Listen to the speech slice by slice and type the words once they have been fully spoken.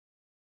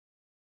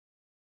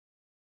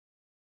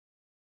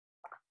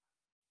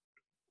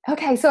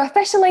Okay, so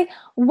officially,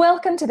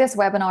 welcome to this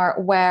webinar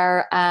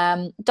where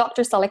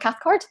Dr. Sally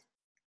Cathcart,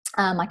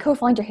 my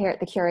co-founder here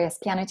at the Curious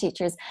Piano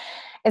Teachers,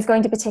 is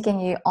going to be taking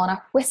you on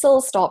a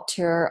whistle-stop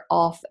tour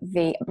of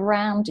the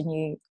brand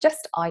new,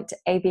 just out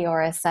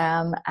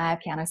ABRSM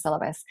piano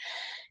syllabus.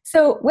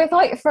 So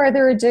without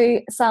further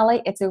ado,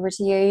 Sally, it's over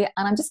to you.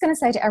 And I'm just going to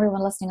say to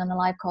everyone listening on the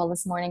live call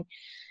this morning,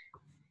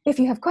 if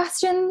you have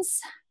questions,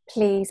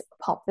 please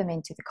pop them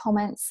into the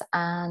comments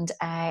and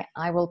I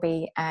will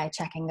be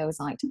checking those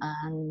out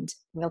and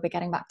we'll be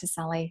getting back to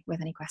Sally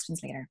with any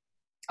questions later.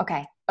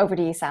 Okay, over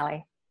to you,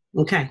 Sally.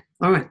 Okay,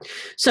 all right.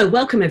 So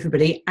welcome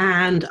everybody,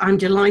 and I'm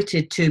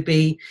delighted to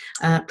be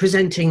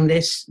presenting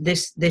this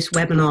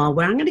webinar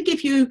where I'm going to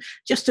give you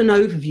just an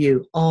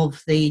overview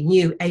of the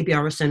new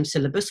ABRSM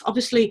syllabus.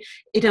 Obviously,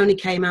 it only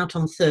came out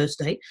on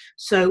Thursday,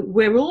 so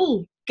we're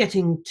all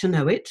getting to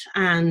know it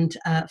and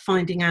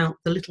finding out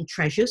the little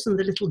treasures and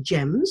the little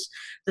gems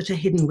that are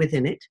hidden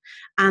within it.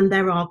 And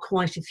there are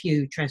quite a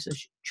few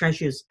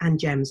treasures and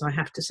gems, I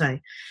have to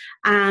say.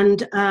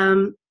 And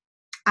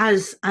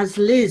as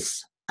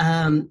Liz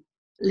Geniopoulos,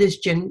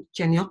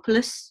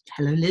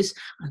 hello Liz,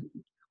 I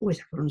always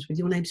have problems with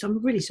your name, so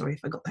I'm really sorry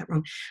if I got that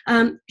wrong.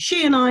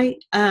 She and I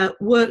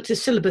worked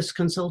as syllabus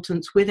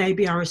consultants with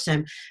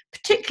ABRSM,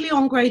 particularly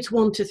on grades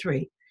 1 to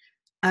 3.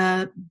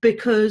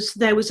 Because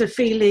there was a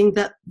feeling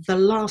that the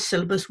last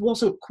syllabus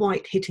wasn't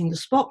quite hitting the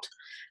spot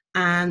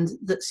and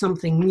that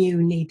something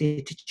new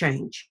needed to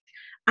change.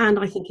 And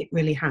I think it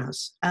really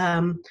has.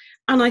 And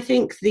I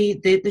think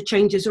the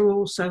changes are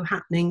also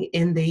happening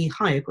in the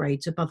higher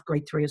grades above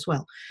grade 3 as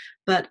well.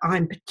 But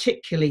I'm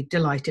particularly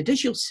delighted,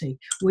 as you'll see,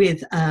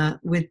 with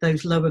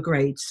those lower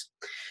grades.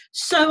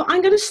 So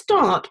I'm going to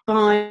start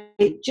by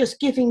just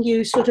giving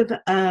you sort of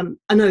an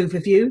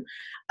overview.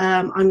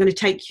 I'm going to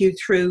take you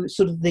through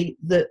sort of the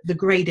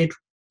graded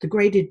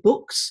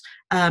books,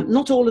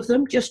 not all of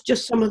them,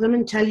 just some of them,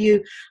 and tell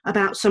you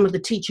about some of the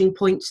teaching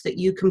points that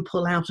you can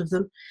pull out of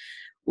them.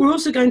 We're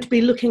also going to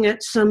be looking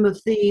at some of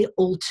the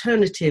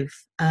alternative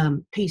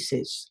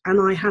pieces,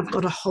 and I have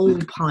got a whole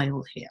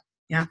pile here.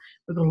 Yeah,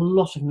 we've got a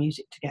lot of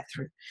music to get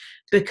through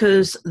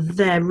because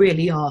there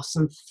really are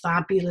some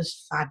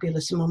fabulous,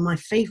 some of my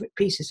favourite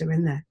pieces are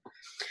in there.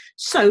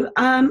 So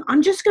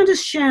I'm just going to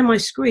share my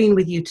screen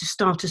with you to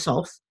start us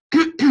off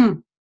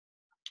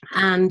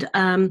and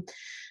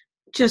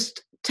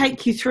just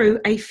take you through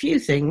a few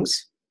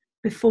things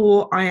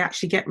before I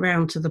actually get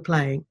round to the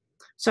playing.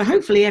 So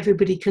hopefully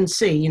everybody can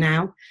see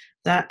now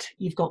that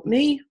you've got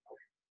me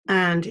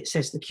and it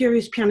says the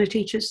Curious Piano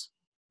Teachers.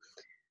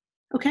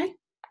 Okay.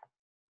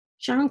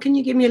 Sharon, can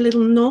you give me a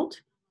little nod?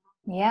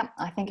 Yeah,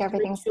 I think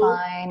everything's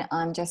fine.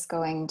 I'm just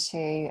going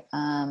to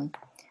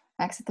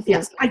exit the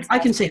field. Yeah, I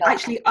can see it.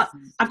 Actually,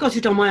 I've got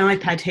it on my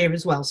iPad here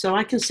as well, so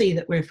I can see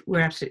that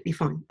we're absolutely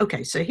fine.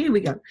 Okay, so here we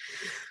go.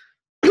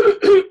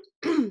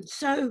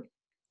 So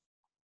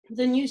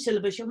the new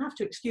syllabus, you'll have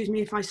to excuse me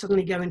if I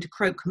suddenly go into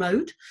croak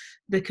mode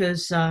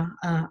because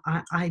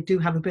I do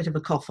have a bit of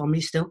a cough on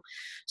me still.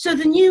 So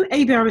the new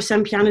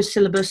ABRSM piano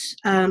syllabus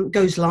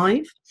goes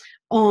live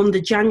on the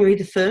January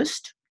the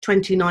 1st,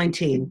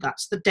 2019.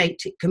 That's the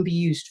date it can be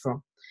used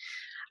from.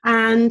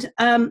 And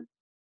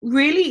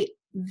really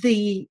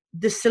the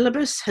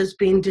syllabus has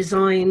been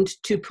designed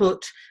to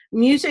put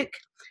music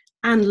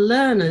and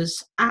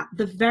learners at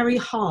the very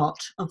heart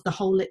of the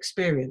whole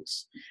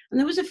experience. And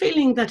there was a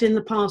feeling that in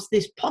the past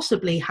this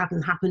possibly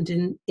hadn't happened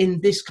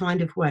in this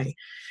kind of way.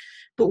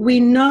 But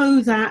we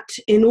know that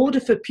in order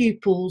for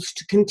pupils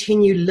to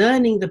continue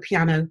learning the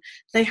piano,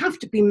 they have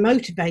to be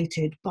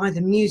motivated by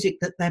the music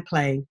that they're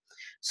playing.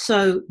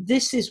 So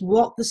this is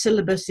what the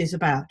syllabus is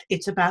about.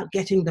 It's about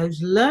getting those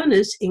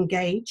learners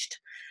engaged,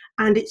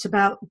 and it's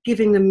about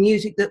giving them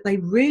music that they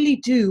really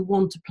do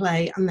want to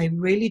play and they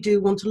really do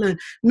want to learn.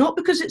 Not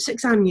because it's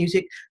exam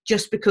music,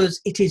 just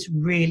because it is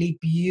really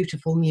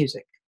beautiful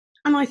music.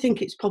 And I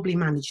think it's probably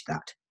managed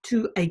that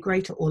to a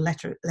greater or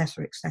lesser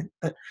extent,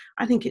 but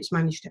I think it's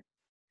managed it.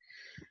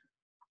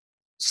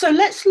 So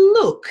let's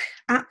look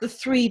at the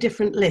 3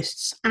 different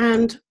lists.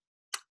 And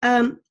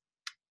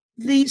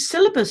the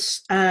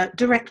syllabus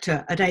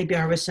director at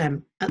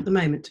ABRSM at the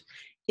moment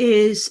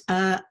is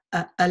a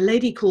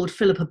lady called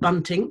Philippa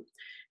Bunting,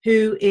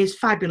 who is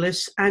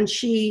fabulous, and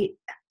she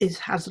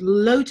has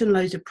loads and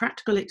loads of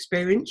practical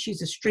experience.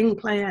 She's a string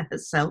player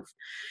herself,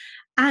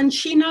 and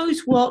she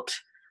knows what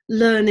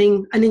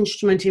learning an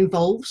instrument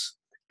involves,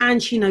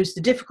 and she knows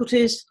the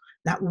difficulties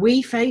that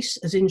we face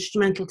as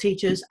instrumental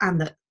teachers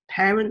and that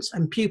parents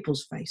and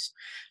pupils face.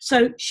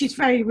 So she's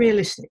very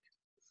realistic.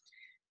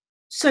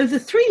 So the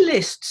 3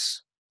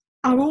 lists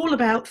are all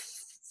about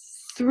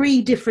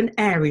 3 different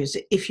areas,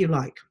 if you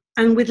like.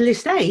 And with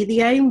list A,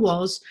 the aim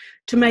was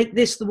to make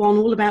this the one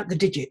all about the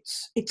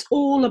digits. It's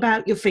all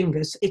about your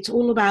fingers. It's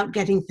all about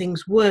getting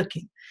things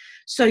working.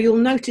 So you'll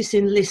notice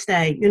in list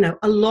A, you know,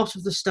 a lot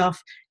of the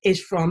stuff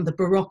is from the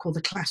Baroque or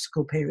the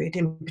classical period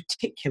in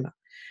particular.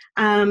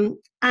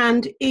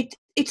 And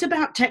it's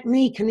about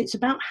technique, and it's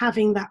about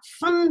having that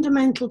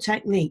fundamental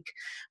technique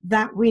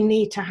that we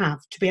need to have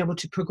to be able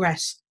to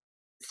progress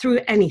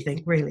through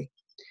anything, really.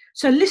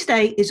 So list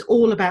A is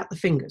all about the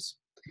fingers.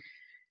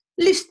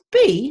 List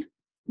B,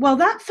 well,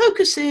 that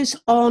focuses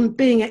on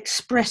being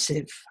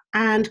expressive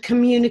and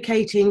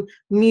communicating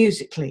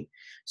musically.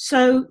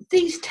 So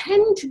these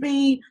tend to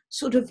be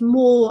sort of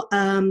more,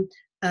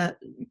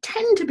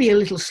 tend to be a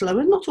little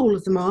slower. Not all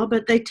of them are,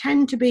 but they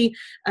tend to be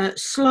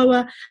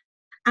slower,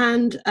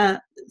 and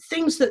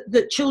things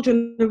that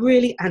children are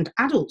really, and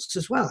adults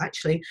as well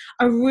actually,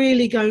 are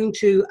really going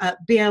to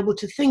be able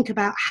to think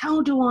about,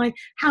 how do I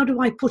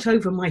put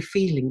over my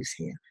feelings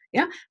here?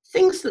 Yeah,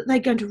 things that they're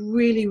going to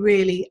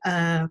really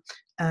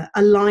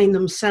align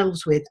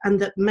themselves with, and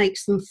that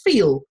makes them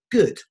feel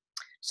good.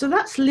 So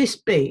that's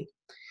list B.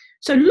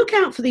 So look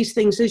out for these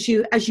things as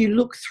you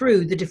look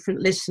through the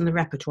different lists in the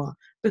repertoire,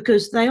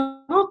 because they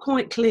are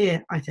quite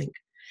clear, I think.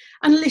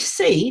 And list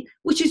C,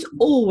 which has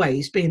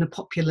always been a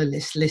popular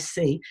list, list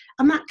C,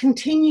 and that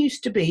continues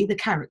to be the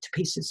character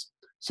pieces.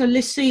 So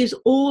list C is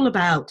all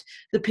about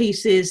the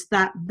pieces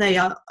that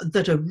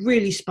are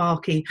really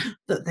sparky,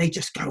 that they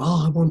just go,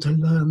 oh, I want to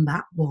learn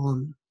that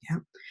one. Yeah.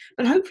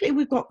 But hopefully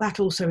we've got that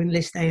also in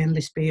list A and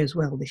list B as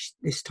well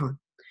this time.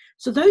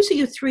 So those are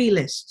your three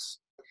lists.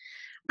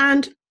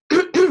 And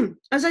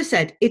as I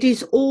said, it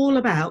is all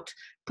about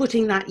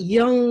putting that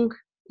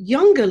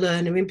younger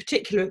learner, in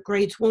particular at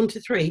grades 1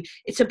 to 3,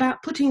 it's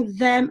about putting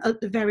them at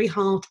the very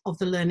heart of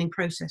the learning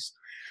process.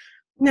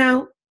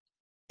 Now,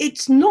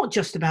 it's not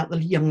just about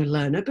the younger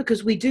learner,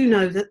 because we do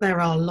know that there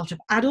are a lot of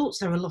adults,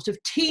 there are a lot of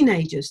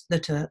teenagers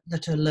that are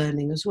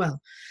learning as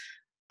well.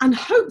 And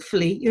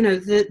hopefully, you know,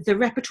 the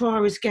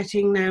repertoire is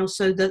getting now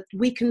so that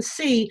we can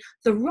see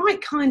the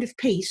right kind of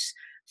piece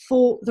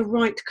for the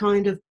right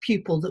kind of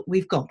pupil that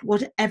we've got,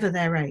 whatever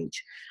their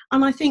age.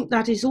 And I think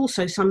that is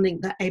also something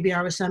that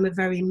ABRSM are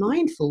very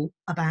mindful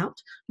about,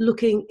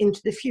 looking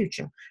into the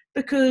future,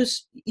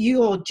 because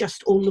you're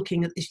just all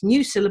looking at this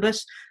new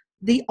syllabus.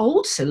 The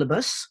old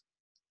syllabus,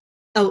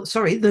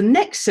 the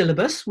next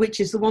syllabus, which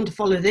is the one to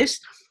follow this,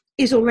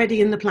 is already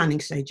in the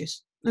planning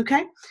stages.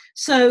 Okay,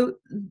 so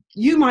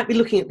you might be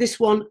looking at this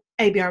one,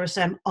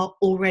 ABRSM are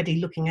already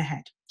looking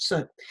ahead.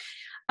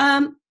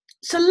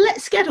 So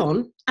let's get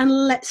on and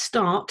let's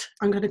start.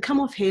 I'm going to come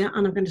off here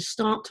and I'm going to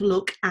start to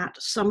look at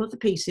some of the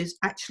pieces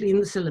actually in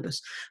the syllabus.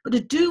 But I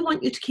do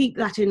want you to keep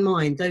that in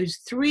mind, those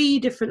three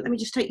different, let me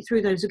just take you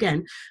through those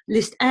again.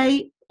 List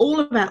A,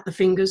 all about the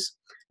fingers.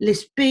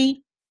 List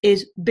B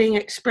is being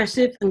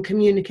expressive and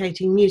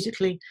communicating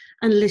musically.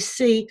 And list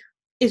C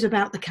is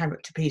about the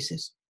character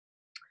pieces.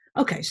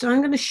 Okay, so I'm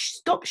going to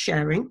stop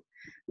sharing,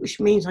 which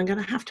means I'm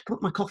going to have to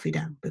put my coffee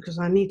down, because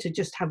I need to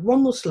just have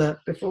one more slurp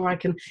before I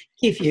can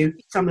give you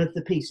some of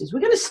the pieces.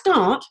 We're going to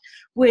start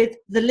with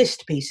the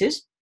list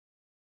pieces.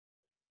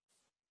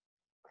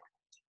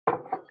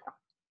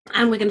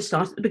 And we're going to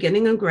start at the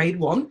beginning on grade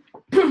 1.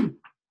 And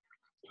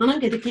I'm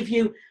going to give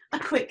you a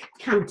quick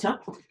canter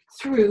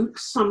through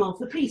some of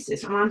the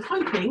pieces. And I'm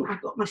hoping,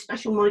 I've got my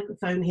special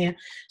microphone here,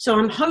 so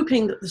I'm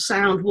hoping that the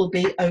sound will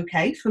be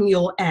okay from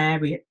your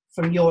area,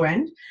 from your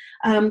end.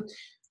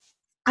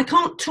 I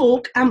can't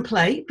talk and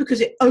play because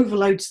it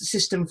overloads the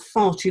system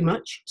far too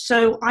much.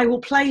 So I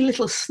will play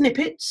little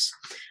snippets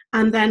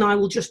and then I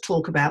will just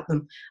talk about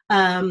them.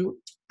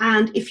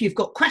 And if you've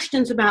got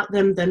questions about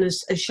them, then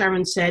as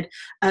Sharon said,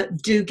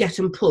 do get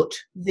and put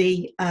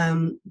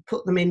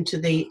them into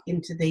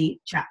the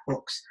chat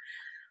box.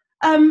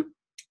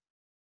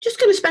 Just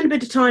going to spend a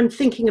bit of time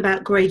thinking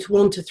about grades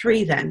 1 to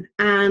 3 then.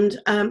 And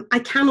I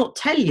cannot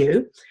tell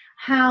you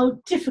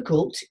how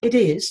difficult it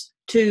is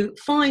to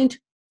find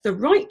the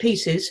right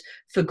pieces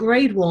for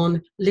grade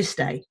 1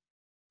 list A.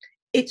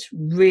 It's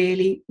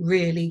really,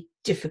 really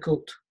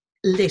difficult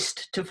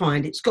list to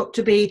find. It's got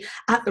to be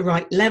at the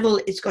right level,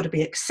 it's got to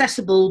be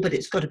accessible, but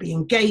it's got to be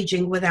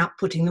engaging without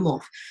putting them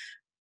off.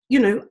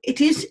 You know,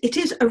 it is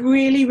a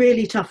really,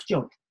 really tough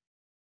job.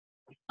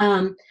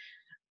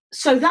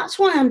 So that's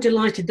why I'm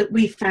delighted that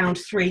we found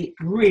 3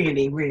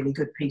 really, really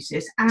good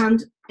pieces.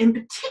 And in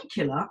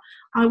particular,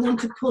 I want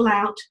to pull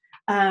out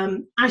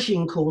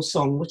Agincourt's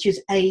song, which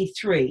is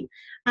A3.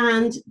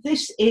 And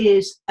this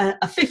is a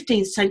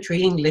 15th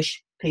century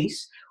English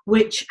piece,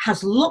 which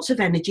has lots of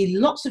energy,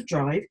 lots of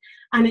drive,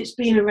 and it's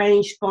been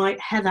arranged by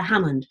Heather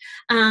Hammond.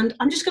 And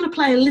I'm just going to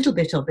play a little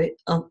bit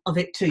of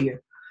it to you.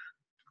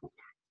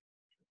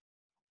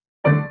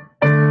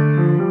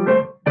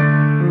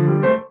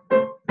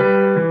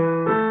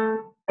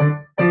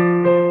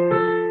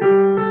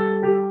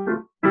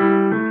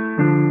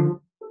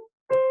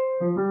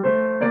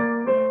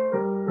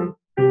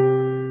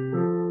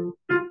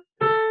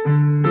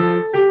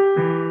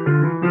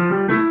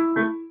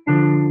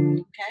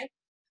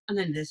 And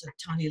then there's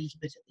a tiny little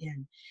bit at the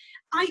end.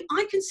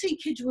 I can see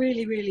kids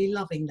really, really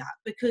loving that,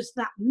 because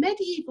that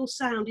medieval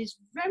sound is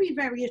very,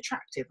 very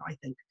attractive, I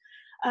think.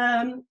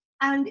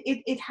 And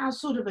it has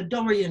sort of a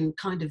Dorian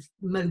kind of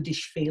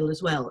modish feel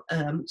as well,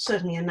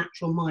 certainly a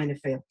natural minor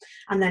feel.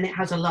 And then it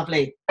has a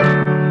lovely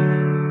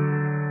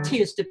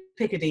Tears to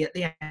Picardy at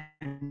the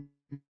end,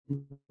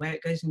 where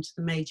it goes into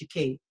the major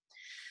key.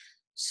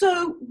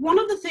 So one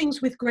of the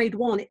things with grade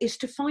 1 is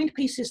to find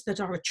pieces that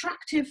are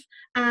attractive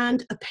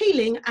and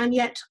appealing, and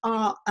yet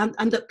are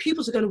and that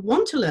pupils are going to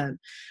want to learn,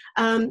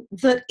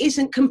 that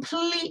isn't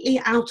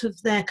completely out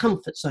of their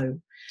comfort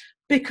zone.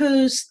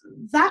 Because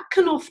that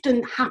can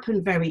often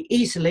happen very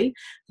easily,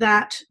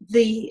 that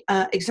the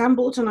exam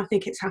boards, and I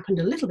think it's happened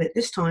a little bit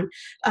this time,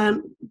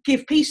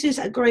 give pieces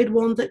at grade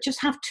 1 that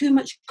just have too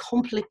much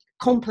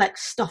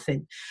complex stuff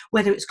in,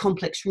 whether it's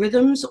complex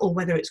rhythms or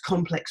whether it's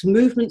complex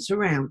movements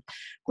around.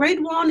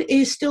 Grade 1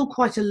 is still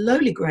quite a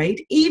lowly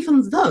grade,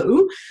 even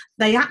though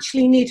they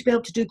actually need to be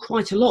able to do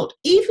quite a lot,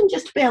 even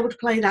just to be able to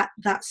play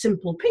that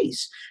simple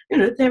piece. You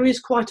know, there is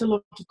quite a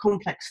lot of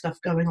complex stuff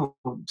going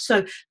on.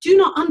 So do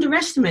not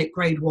underestimate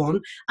grade 1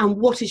 and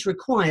what is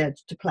required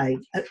to play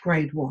at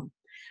grade 1.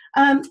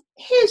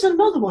 Here's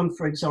another one,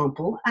 for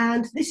example,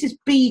 and this is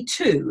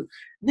B2.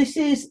 This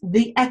is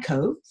The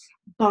Echo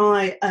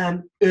by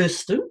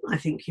Ørsted, I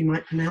think you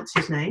might pronounce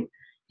his name.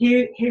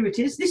 Here it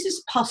is. This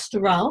is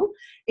Pastoral.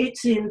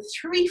 It's in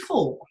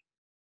 3/4.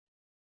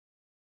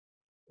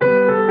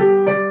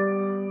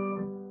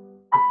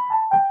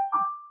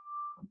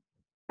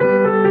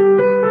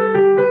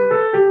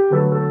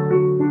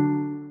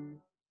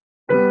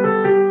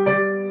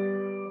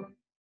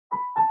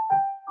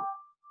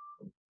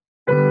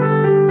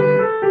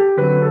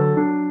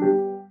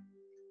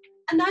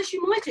 And as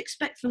you might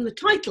expect from the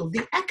title,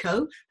 The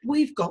Echo,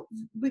 we've got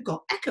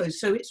echoes.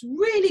 So it's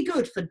really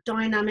good for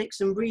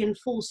dynamics and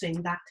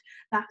reinforcing that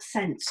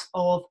sense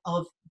of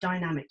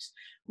dynamics.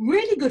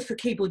 Really good for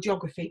keyboard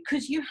geography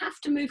because you have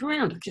to move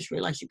around. I've just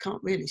realised you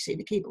can't really see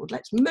the keyboard.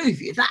 Let's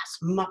move you. That's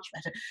much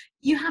better.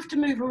 You have to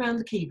move around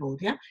the keyboard,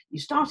 yeah?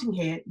 You're starting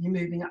here, you're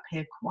moving up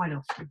here quite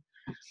often.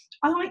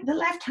 I like the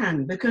left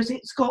hand because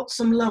it's got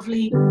some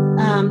lovely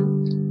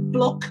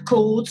block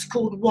chords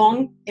called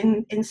 1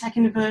 in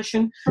second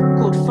version,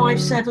 called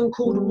 5/7,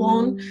 called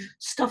 1,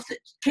 stuff that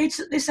kids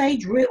at this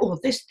age or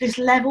this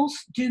levels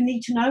do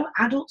need to know,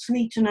 adults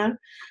need to know.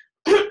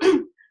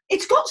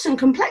 It's got some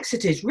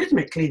complexities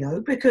rhythmically though,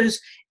 because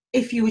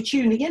if you were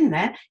tuning in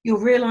there, you'll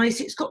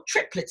realise it's got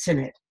triplets in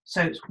it.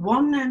 So it's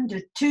 1 and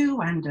a 2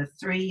 and a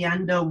 3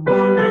 and a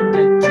 1 and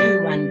a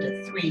 2 and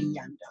a 3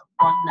 and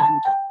a 1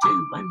 and a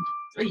 2 and a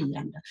 3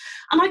 and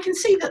I can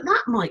see that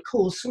might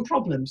cause some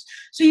problems.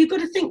 So you've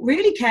got to think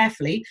really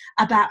carefully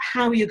about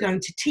how you're going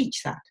to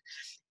teach that.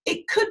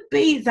 It could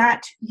be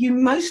that you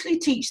mostly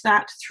teach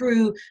that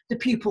through the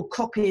pupil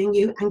copying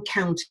you and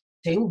counting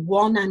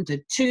 1 and a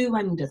 2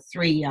 and a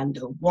 3 and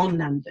a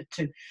 1 and a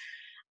 2.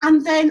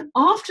 And then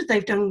after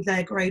they've done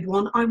their grade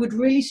 1, I would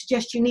really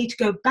suggest you need to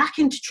go back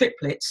into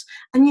triplets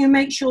and you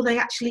make sure they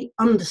actually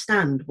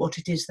understand what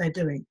it is they're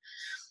doing.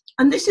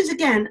 And this is,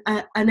 again,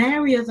 an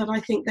area that I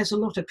think there's a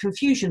lot of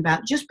confusion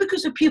about. Just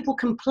because a pupil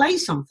can play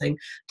something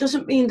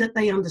doesn't mean that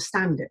they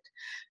understand it.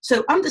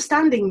 So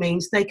understanding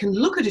means they can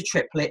look at a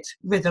triplet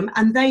rhythm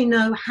and they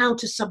know how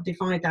to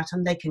subdivide that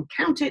and they can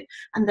count it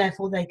and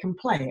therefore they can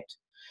play it.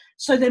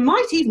 So they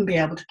might even be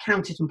able to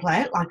count it and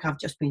play it like I've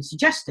just been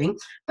suggesting,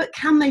 but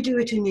can they do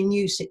it in a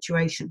new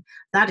situation?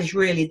 That is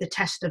really the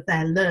test of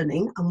their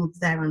learning and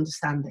their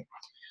understanding.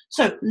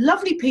 So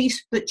lovely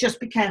piece, but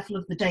just be careful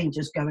of the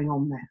dangers going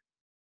on there.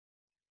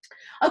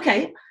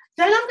 Okay,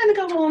 then I'm going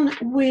to go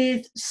on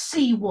with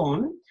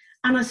C1.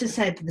 And as I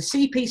said, the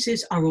C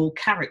pieces are all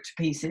character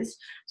pieces.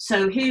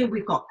 So here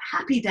we've got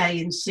Happy Day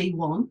in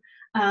C1,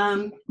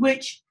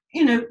 which,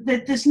 you know,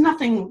 there's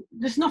nothing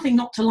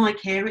not to like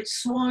here.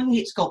 It's swung,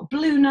 it's got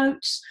blue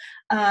notes.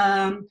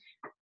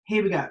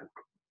 Here we go.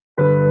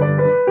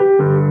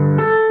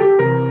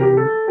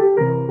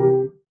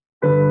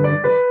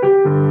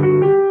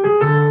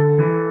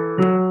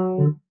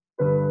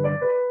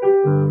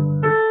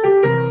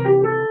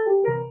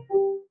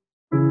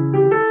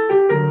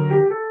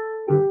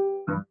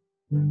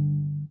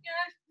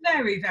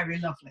 Very, very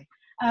lovely.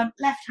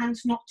 Left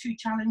hand's not too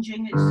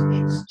challenging.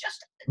 It's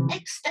just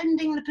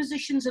extending the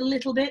positions a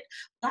little bit.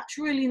 That's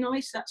really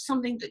nice. That's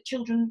something that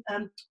children,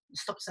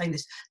 stop saying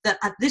this, that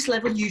at this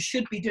level you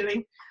should be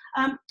doing.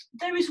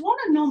 There is one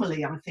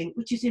anomaly, I think,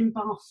 which is in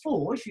bar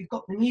 4, if you've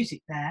got the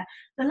music there.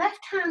 The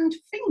left hand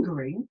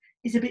fingering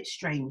is a bit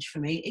strange for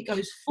me. It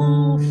goes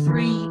 4,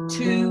 3,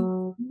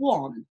 2,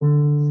 1.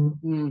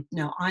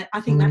 No,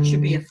 I think that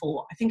should be a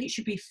 4. I think it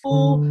should be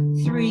 4,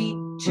 3,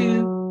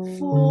 2,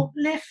 4,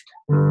 lift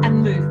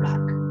and move back.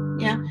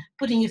 Yeah,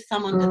 putting your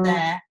thumb under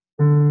there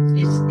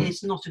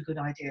is not a good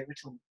idea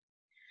at all.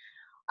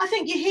 I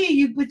think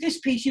with this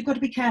piece, you've got to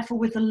be careful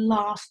with the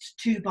last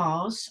 2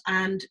 bars.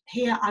 And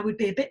here I would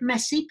be a bit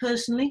messy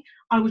personally.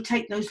 I would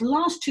take those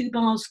last 2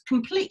 bars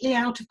completely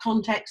out of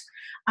context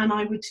and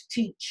I would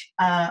teach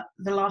the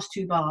last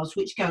 2 bars,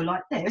 which go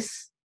like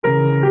this.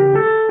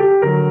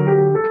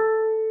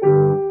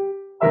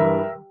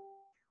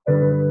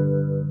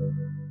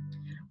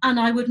 And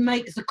I would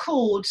make the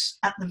chords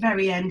at the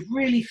very end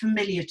really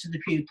familiar to the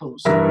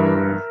pupils.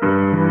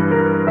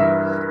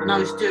 And I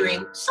was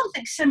doing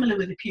something similar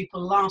with a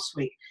pupil last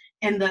week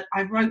in that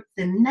I wrote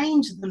the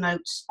names of the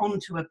notes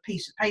onto a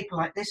piece of paper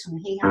like this and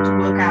he had to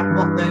work out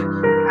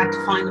had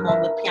to find them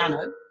on the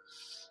piano.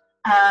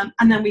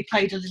 And then we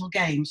played a little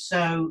game.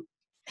 So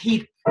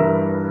he'd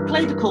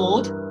play the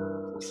chord.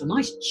 It's a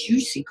nice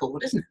juicy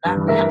chord, isn't it?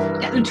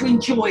 That? Get them to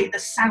enjoy the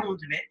sound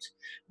of it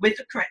with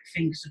the correct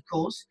fingers, of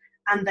course,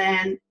 and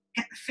then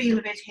get the feel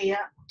of it here,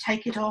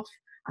 take it off,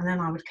 and then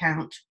I would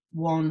count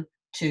 1,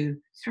 2,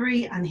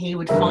 3, and he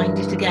would find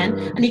it again.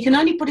 And he can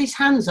only put his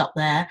hands up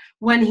there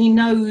when he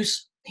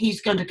knows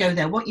he's going to go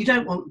there. What you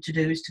don't want to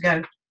do is to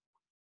go.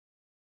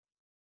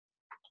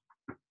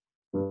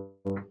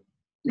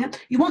 Yeah,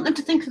 you want them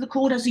to think of the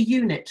chord as a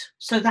unit.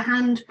 So the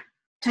hand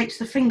takes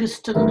the fingers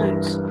to the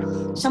notes.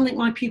 Something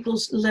my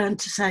pupils learn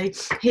to say,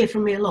 hear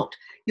from me a lot.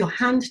 Your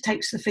hand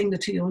takes the finger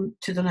to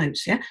the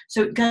notes, yeah?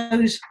 So it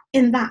goes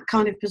in that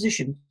kind of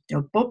position.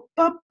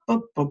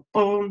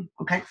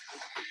 Okay.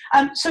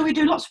 So we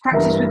do lots of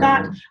practice with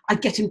that. I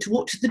get him to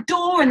walk to the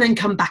door and then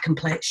come back and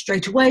play it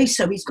straight away.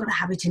 So he's got to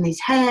have it in his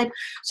head.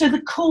 So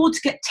the chords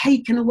get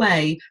taken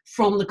away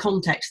from the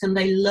context and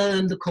they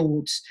learn the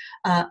chords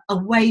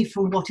away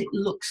from what it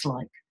looks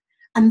like.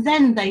 And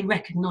then they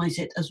recognise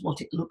it as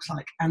what it looks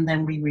like, and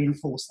then we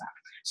reinforce that.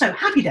 So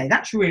happy day,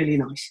 that's really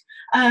nice.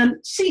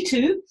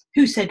 C2,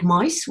 who said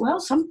mice?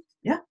 Well,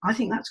 yeah, I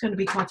think that's going to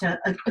be quite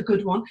a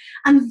good one.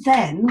 And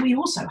then we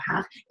also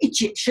have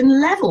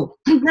Egyptian level.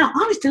 Now,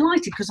 I was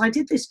delighted because I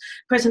did this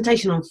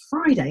presentation on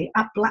Friday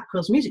at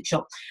Blackwell's Music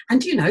Shop,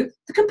 and you know,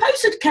 the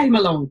composer came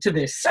along to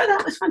this, so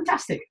that was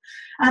fantastic.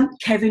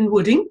 Kevin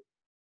Wooding,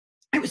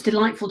 it was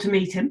delightful to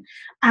meet him,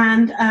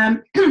 and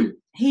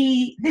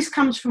this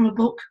comes from a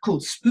book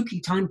called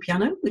Spooky Time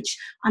Piano, which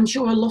I'm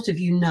sure a lot of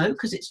you know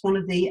because it's one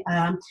of the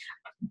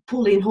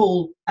Pauline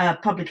Hall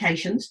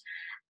publications.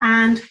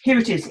 And here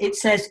it is. It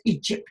says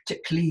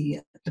Egyptically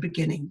at the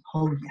beginning.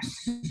 Oh,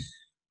 yes.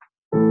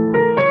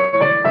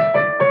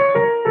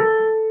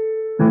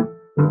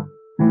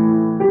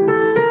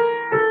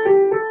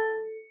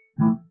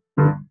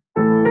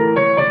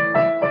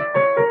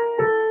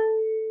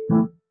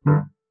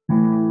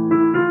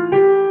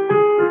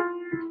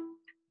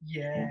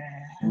 Yeah.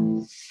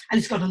 And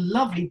it's got a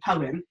lovely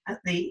poem at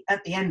the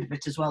end of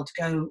it as well to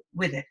go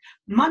with it.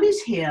 Mum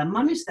is here,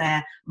 mum is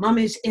there, mum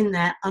is in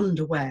their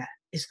underwear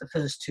is the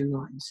first 2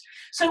 lines.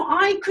 So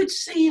I could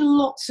see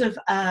lots of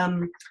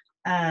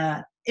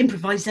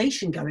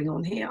improvisation going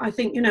on here. I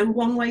think, you know,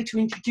 one way to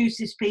introduce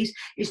this piece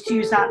is to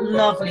use that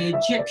lovely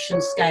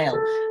Egyptian scale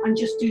and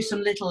just do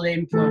some little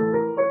improv.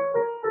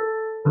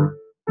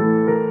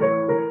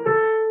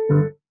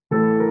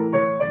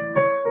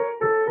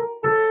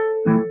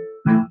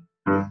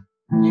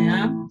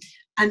 Yeah,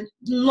 and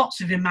lots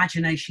of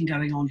imagination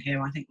going on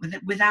here, I think,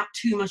 without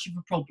too much of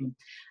a problem.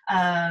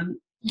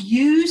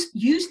 Use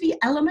the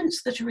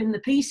elements that are in the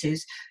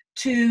pieces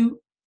to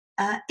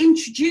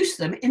introduce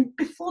them in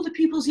before the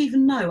pupils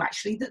even know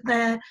actually that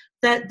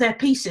they're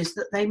pieces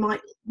that they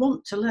might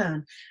want to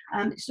learn.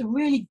 It's a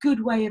really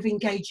good way of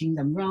engaging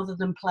them rather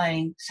than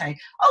playing, say,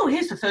 oh,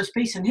 here's the first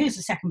piece and here's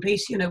the second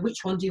piece, you know, which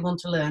one do you want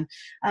to learn?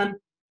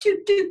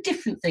 Do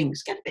different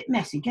things, get a bit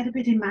messy, get a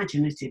bit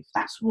imaginative.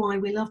 That's why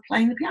we love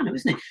playing the piano,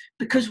 isn't it?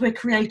 Because we're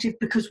creative,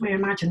 because we're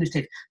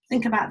imaginative.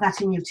 Think about that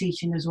in your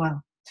teaching as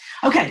well.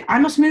 Okay, I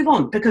must move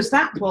on because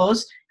that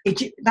was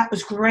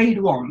grade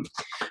 1.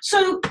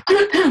 So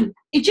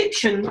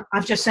Egyptian,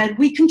 I've just said,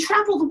 we can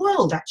travel the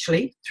world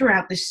actually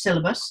throughout this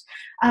syllabus.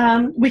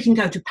 We can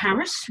go to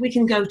Paris, we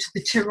can go to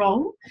the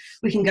Tyrol,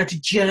 we can go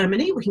to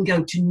Germany, we can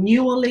go to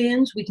New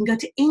Orleans, we can go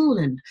to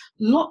England.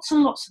 Lots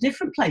and lots of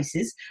different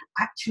places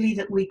actually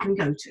that we can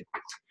go to.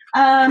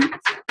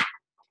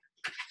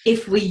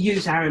 If we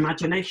use our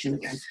imagination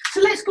again.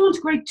 So let's go on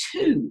to grade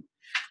 2.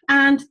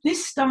 And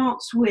this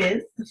starts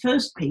with the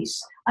first piece,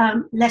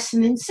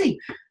 Lesson in C.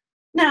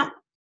 Now,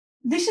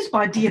 this is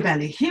by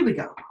Diabelli. Here we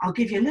go. I'll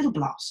give you a little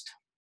blast.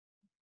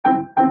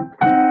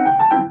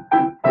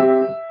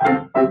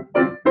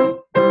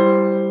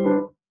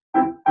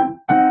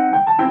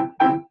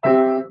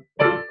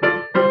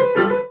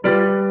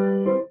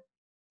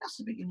 That's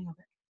the beginning of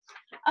it.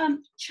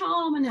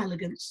 Charm and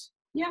elegance.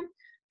 Yeah,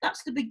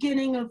 that's the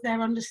beginning of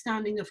their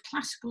understanding of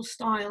classical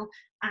style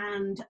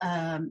and,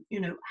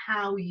 you know,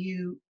 how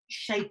you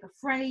shape a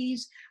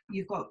phrase.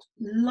 You've got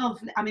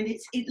lovely, I mean,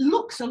 it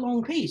looks a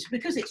long piece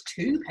because it's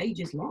 2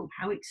 pages long.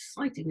 How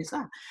exciting is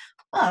that?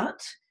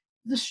 But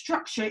the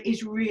structure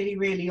is really,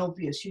 really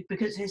obvious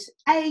because it's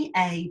A,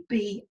 A,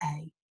 B,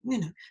 A, you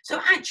know. So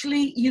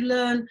actually you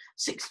learn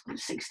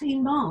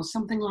 16 bars,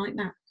 something like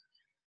that.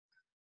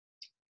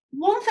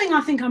 One thing I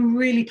think I'm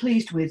really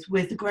pleased with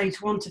the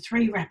grades 1 to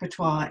 3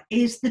 repertoire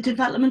is the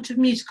development of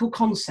musical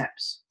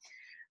concepts.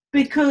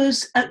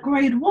 Because at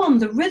grade 1,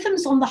 the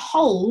rhythms on the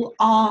whole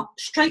are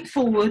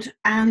straightforward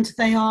and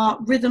they are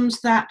rhythms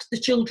that the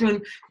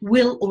children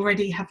will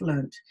already have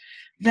learned.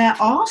 There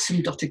are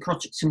some dotted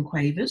crotchets and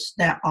quavers,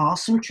 there are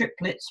some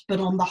triplets,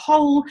 but on the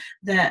whole,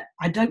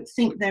 I don't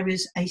think there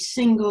is a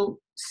single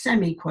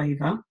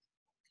semi-quaver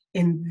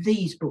in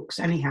these books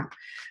anyhow,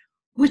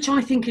 which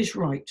I think is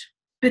right.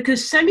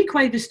 Because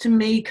semi-quavers to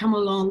me come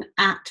along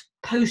at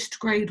post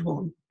grade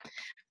 1.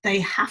 They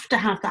have to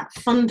have that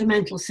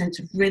fundamental sense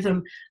of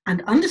rhythm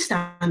and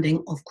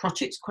understanding of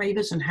crotchets,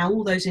 quavers, and how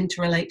all those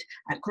interrelate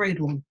at grade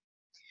 1.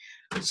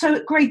 So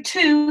at grade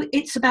 2,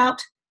 it's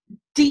about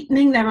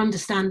deepening their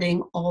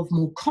understanding of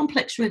more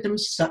complex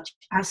rhythms such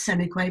as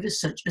semiquavers,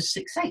 such as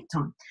 6/8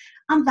 time.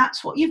 And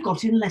that's what you've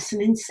got in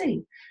lesson in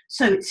C.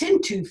 So it's in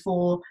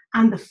 2/4,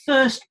 and the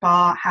first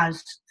bar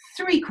has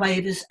 3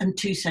 quavers and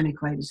 2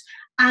 semiquavers.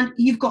 And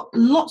you've got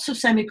lots of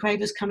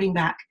semiquavers coming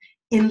back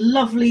in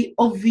lovely,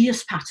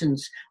 obvious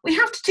patterns. We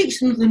have to teach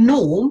them the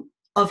norm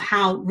of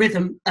how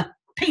rhythm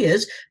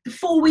appears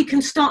before we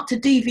can start to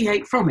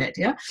deviate from it,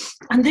 yeah?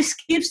 And this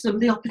gives them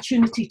the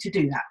opportunity to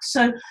do that.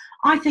 So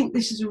I think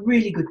this is a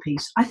really good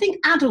piece. I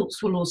think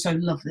adults will also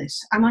love this,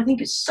 and I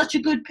think it's such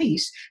a good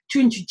piece to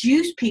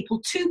introduce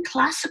people to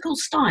classical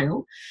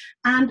style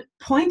and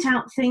point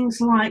out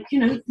things like, you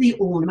know, the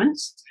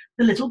ornaments,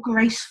 the little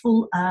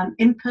graceful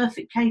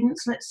imperfect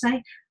cadence, let's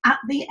say, at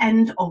the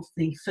end of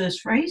the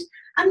first phrase,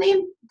 and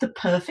the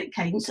perfect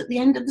cadence at the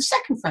end of the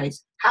second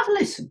phrase. Have a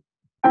listen.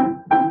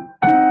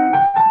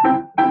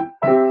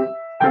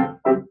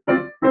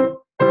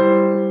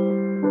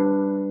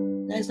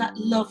 There's that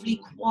lovely,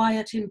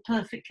 quiet,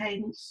 imperfect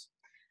cadence.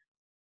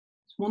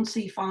 It's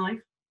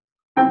 1C5.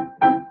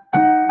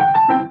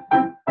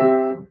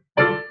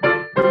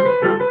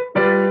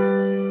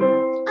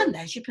 And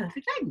there's your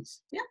perfect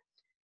cadence. Yeah,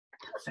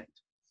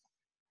 perfect.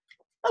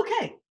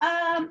 Okay,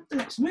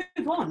 let's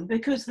move on,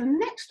 because the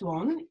next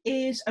one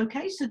is,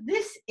 okay, so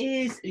this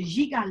is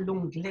Gigue à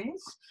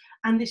l'anglaise,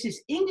 and this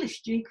is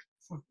English Jig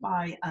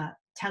by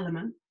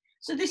Telemann.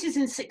 So this is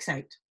in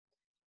 6/8.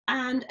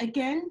 And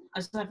again,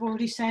 as I've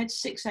already said,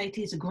 6/8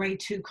 is a grade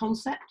 2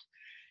 concept.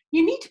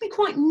 You need to be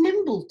quite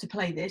nimble to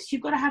play this.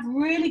 You've got to have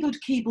really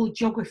good keyboard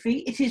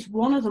geography. It is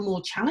one of the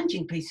more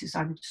challenging pieces,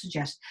 I would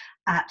suggest,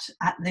 at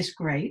this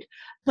grade,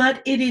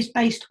 but it is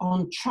based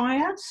on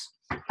triads.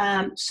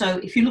 So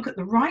if you look at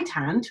the right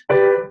hand,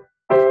 for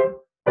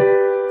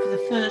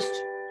the first,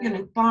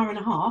 bar and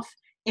a half,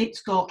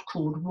 it's got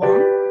chord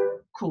 1,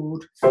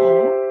 chord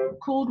 4,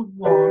 chord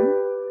 1,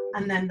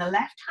 and then the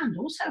left hand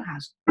also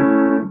has,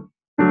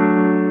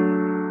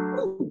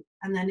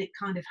 and then it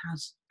kind of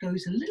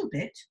goes a little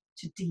bit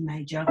to D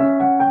major,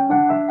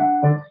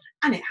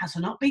 and it has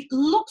an upbeat.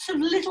 Lots of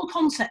little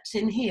concepts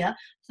in here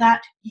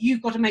that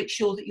you've got to make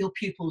sure that your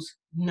pupils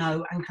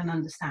know and can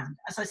understand.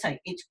 As I say,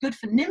 it's good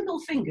for nimble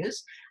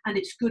fingers and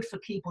it's good for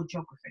keyboard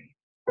geography.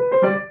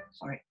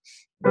 Sorry.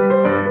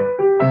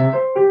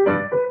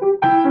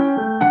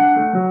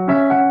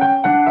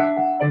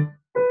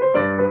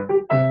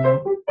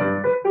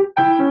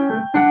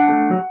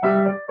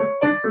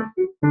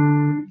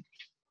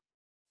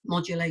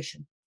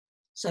 Modulation.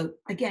 So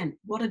again,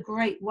 what a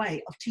great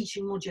way of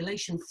teaching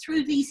modulation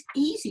through these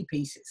easy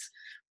pieces,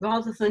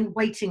 rather than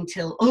waiting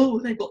till,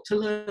 they've got to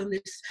learn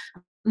this,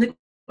 and they've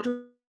got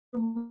to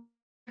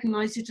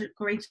recognize it at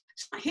grade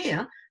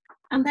here,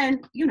 and then,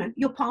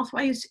 your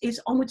pathway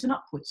is onwards and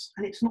upwards,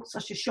 and it's not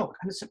such a shock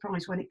and a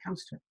surprise when it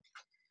comes to it.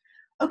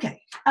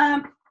 Okay,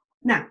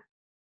 now,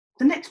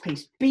 the next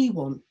piece,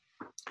 B1.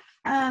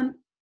 I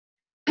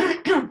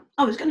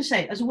was going to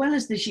say, as well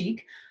as the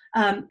Gigue,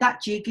 that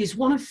jig is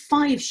one of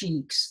 5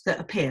 jigues that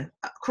appear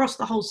across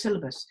the whole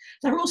syllabus.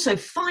 There are also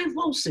 5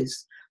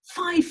 waltzes,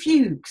 5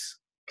 fugues,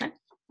 okay,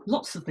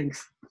 lots of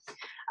things.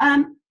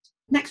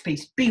 Next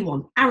piece,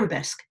 B1,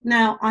 arabesque.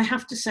 Now, I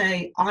have to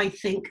say, I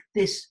think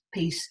this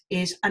piece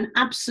is an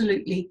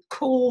absolutely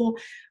core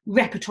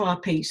repertoire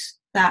piece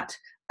that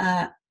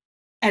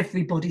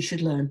everybody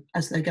should learn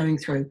as they're going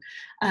through.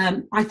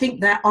 I think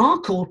there are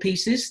core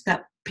pieces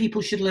that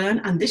people should learn,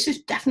 and this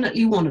is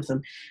definitely one of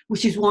them,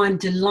 which is why I'm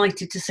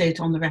delighted to see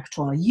it on the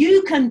repertoire.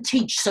 You can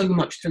teach so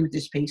much through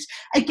this piece.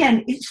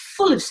 Again, it's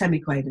full of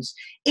semiquavers.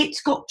 It's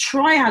got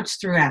triads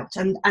throughout,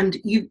 and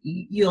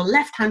your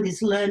left hand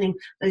is learning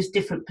those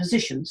different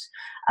positions.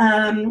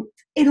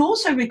 It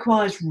also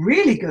requires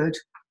really good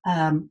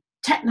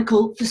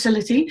technical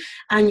facility,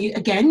 and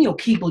again, your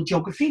keyboard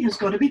geography has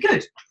got to be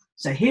good.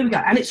 So here we go,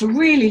 and it's a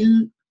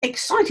really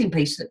exciting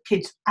piece that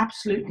kids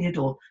absolutely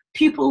adore.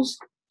 Pupils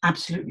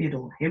absolutely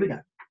adore. Here we go.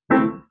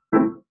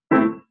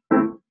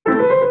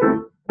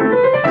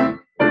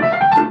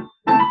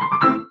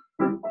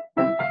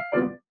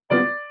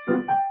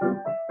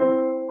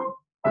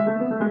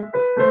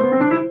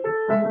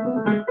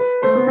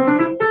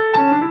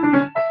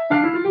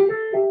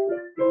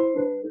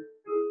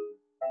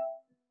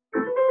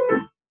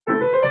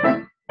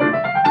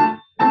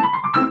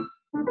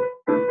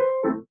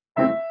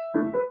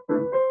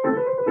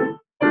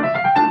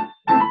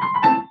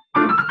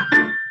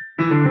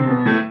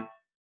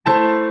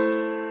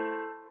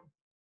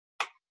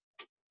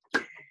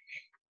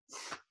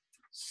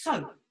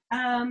 So,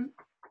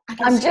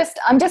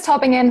 I'm just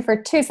hopping in for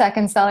 2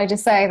 seconds, Sally, to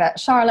say that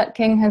Charlotte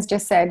King has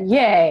just said,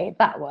 "Yay,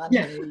 that one!"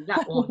 Yay,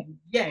 that one!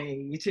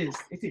 Yay, it is.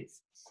 It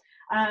is.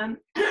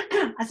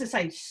 As I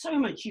say, so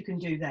much you can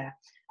do there.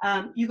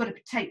 You've got to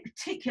take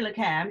particular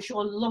care. I'm sure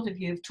a lot of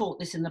you have taught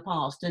this in the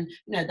past, and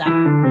that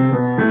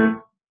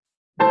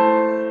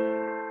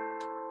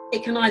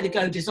it can either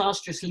go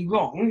disastrously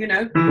wrong, you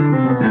know,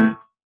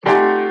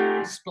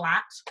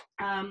 splat,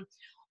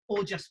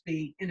 or just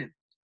be, you know,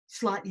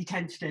 slightly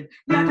tentative,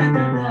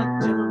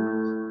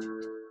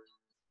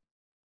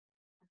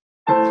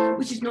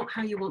 which is not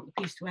how you want the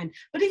piece to end.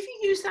 But if you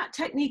use that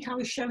technique I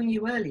was showing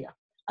you earlier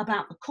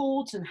about the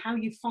chords and how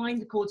you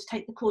find the chords,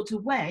 take the chords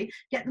away,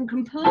 get them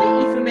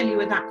completely familiar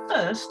with that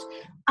first,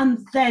 and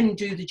then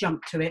do the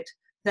jump to it,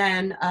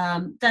 then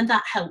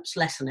that helps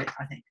lessen it,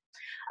 I think.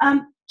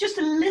 Just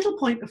a little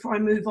point before I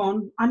move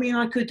on. I mean,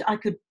 I could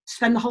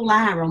spend the whole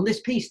hour on this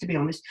piece, to be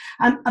honest,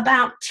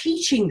 about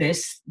teaching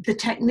this, the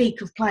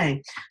technique of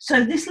playing.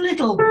 So this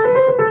little,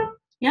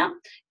 yeah,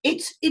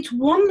 it's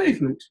one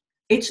movement.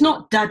 It's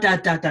not da da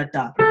da da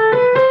da.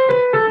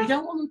 You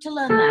don't want them to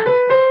learn that,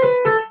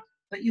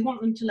 but you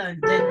want them to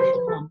learn then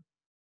little one,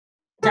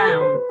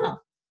 down,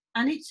 up,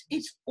 and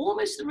it's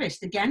almost the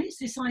wrist. Again, it's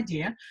this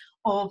idea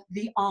of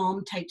the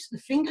arm takes the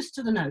fingers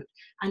to the note,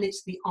 and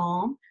it's the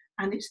arm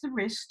and it's the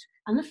wrist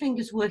and the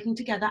fingers working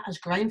together, as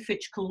Graham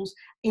Fitch calls,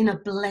 in a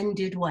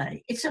blended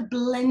way. It's a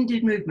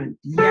blended movement.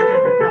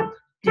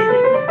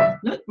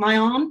 Look, my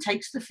arm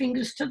takes the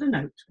fingers to the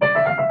note.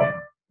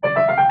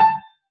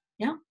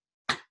 Yeah.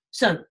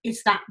 So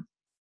it's that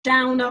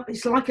down, up.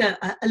 It's like a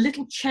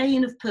little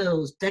chain of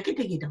pearls. Diggy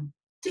diggy dum,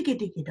 diggy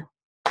diggy dum.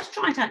 Just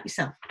try it out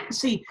yourself.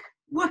 See,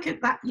 work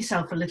at that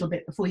yourself a little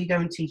bit before you go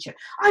and teach it.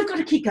 I've got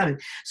to keep going.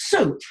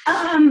 So,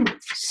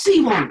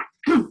 C1.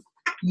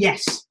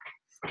 Yes,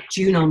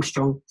 June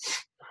Armstrong.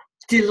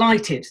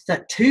 Delighted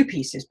that 2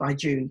 pieces by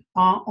June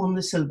are on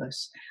the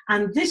syllabus.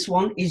 And this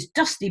one is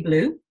Dusty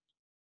Blue.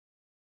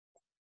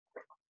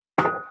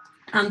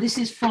 And this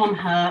is from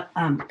her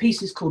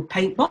pieces called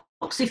Paintbox.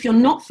 If you're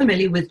not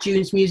familiar with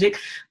June's music,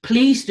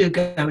 please do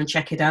go and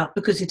check it out,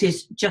 because it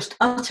is just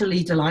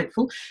utterly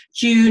delightful.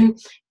 June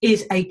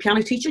is a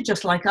piano teacher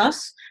just like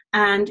us,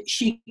 and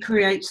she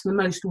creates the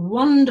most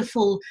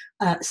wonderful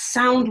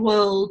sound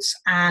worlds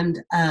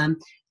and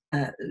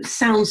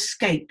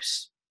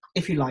soundscapes,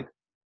 if you like.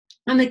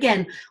 And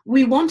again,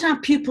 we want our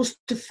pupils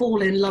to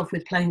fall in love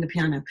with playing the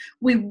piano.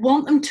 We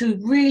want them to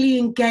really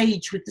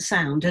engage with the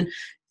sound. And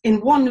in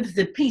one of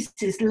the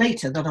pieces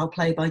later that I'll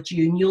play by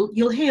June,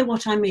 you'll hear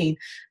what I mean,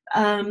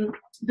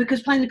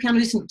 because playing the piano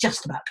isn't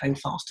just about going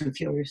fast and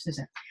furious, is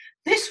it?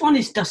 This one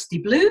is Dusty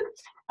Blue.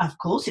 Of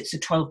course, it's a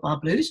 12-bar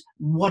blues.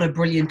 What a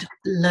brilliant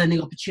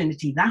learning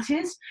opportunity that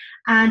is.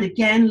 And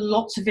again,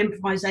 lots of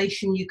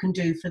improvisation you can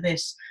do for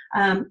this.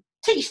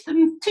 Teach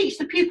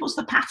the pupils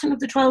the pattern of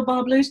the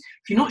 12-bar blues.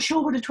 If you're not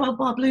sure what a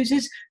 12-bar blues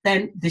is,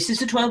 then this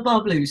is a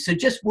 12-bar blues. So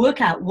just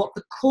work out what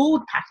the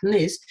chord pattern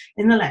is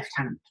in the left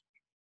hand.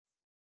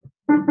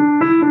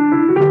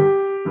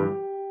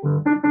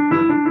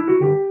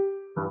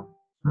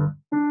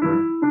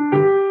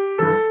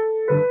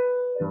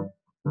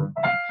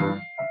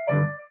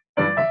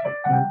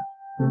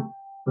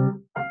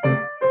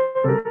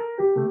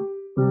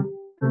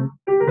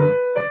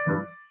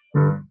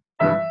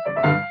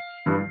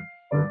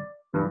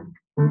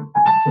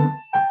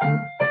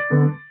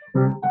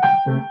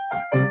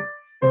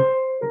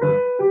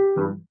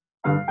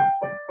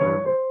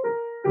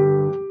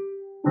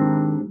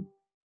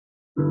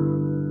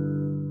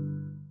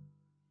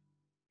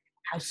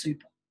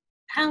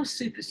 How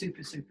super is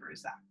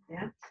that?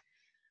 Yeah.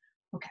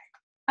 Okay.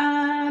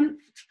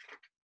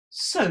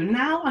 So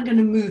now I'm going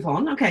to move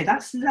on. Okay,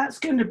 that's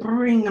going to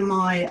bring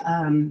my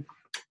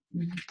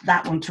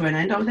that one to an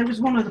end. Oh, there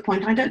was one other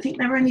point. I don't think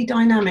there are any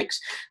dynamics.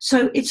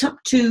 So it's up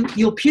to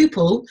your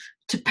pupil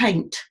to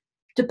paint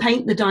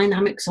the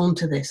dynamics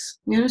onto this.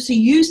 You know, so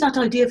use that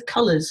idea of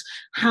colours.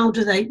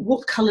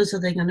 What colours are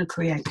they going to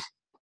create?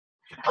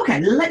 Okay,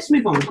 let's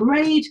move on.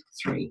 Grade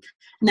 3.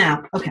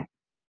 Now, okay.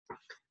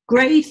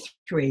 Grade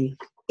 3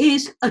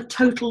 is a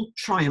total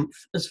triumph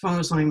as far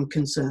as I'm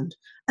concerned.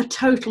 A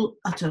total,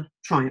 utter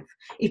triumph.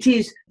 It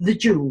is the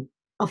jewel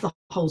of the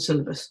whole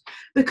syllabus,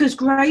 because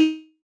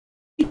grade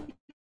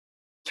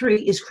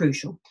 3 is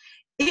crucial.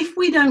 If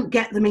we don't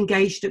get them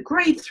engaged at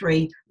grade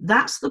 3,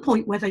 that's the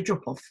point where they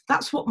drop off.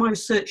 That's what my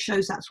research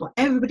shows. That's what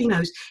everybody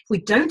knows. If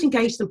we don't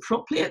engage them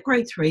properly at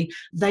grade 3,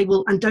 they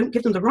will, and don't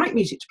give them the right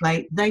music to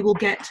play, they will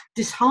get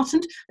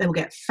disheartened, they will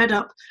get fed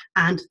up,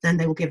 and then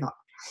they will give up.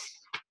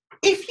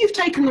 If you've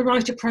taken the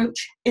right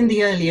approach in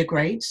the earlier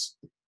grades,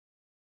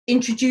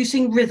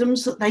 introducing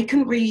rhythms that they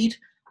can read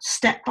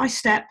step by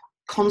step,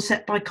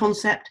 concept by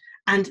concept,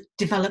 and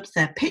developed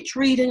their pitch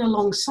reading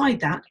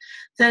alongside that,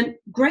 then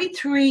grade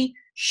 3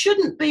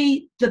 shouldn't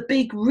be the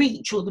big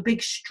reach or the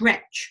big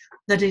stretch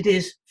that it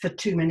is for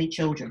too many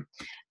children.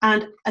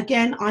 And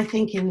again, I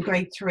think in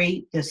grade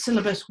 3, the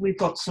syllabus, we've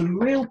got some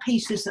real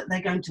pieces that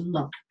they're going to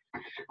love.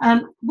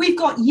 We've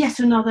got yet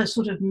another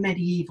sort of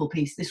medieval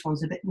piece. This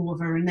one's a bit more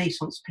of a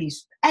Renaissance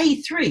piece,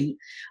 A3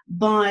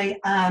 by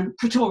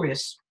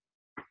Pretorius.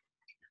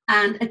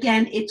 And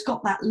again, it's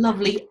got that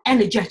lovely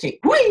energetic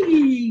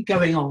whee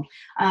going on.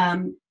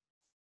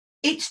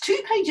 It's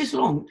 2 pages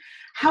long.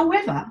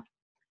 However,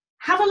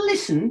 have a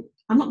listen.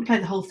 I'm not going to play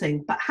the whole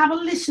thing, but have a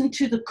listen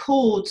to the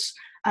chords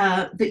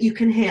that you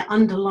can hear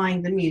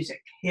underlying the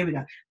music. Here we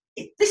go.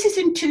 this is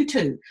in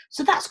 2/2,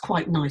 so that's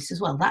quite nice as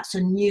well. That's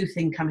a new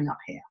thing coming up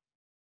here.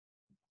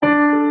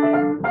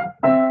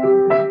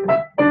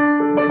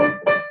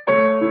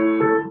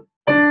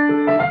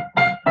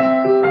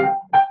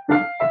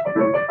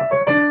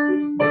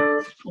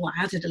 Oh,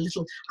 I added a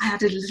little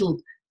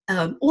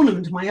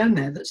ornament of my own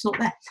there that's not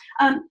there.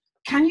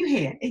 Can you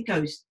hear? It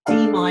goes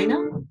D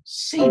minor,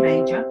 C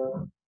major,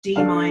 D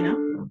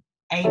minor,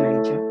 A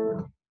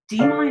major, D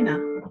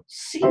minor,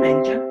 C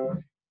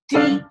major,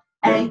 D,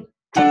 A,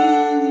 D.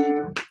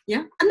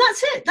 Yeah, and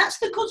that's it. That's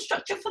the chord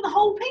structure for the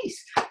whole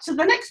piece. So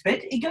the next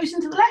bit, it goes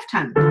into the left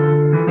hand.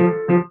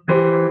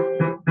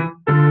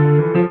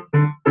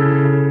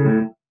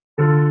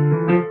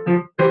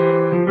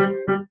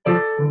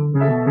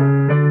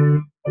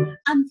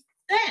 And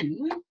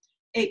then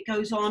it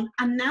goes on,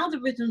 and now the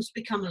rhythms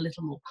become a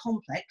little more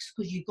complex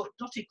because you've got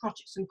dotted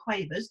crotchets and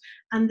quavers,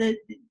 and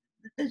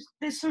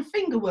there's some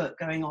finger work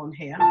going on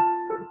here.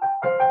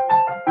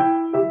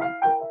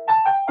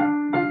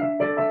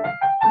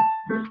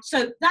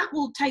 So that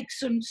will take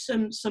some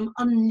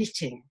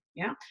unknitting,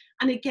 yeah.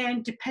 And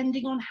again,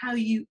 depending on how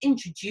you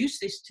introduce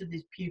this to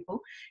the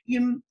pupil,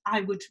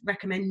 I would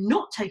recommend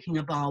not taking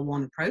a bar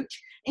one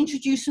approach.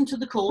 Introduce them to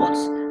the chords.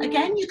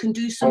 Again, you can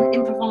do some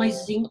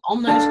improvising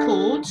on those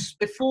chords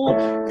before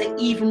they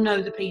even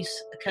know the piece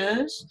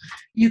occurs.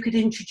 You could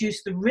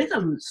introduce the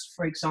rhythms,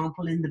 for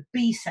example, in the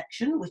B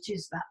section, which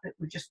is that bit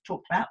we just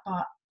talked about,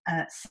 bar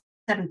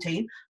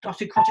 17,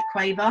 dotted crotchet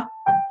quaver,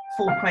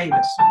 4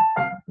 quavers.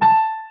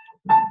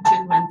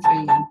 2 and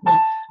 3 and 1,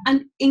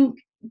 and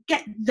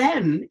get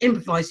them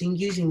improvising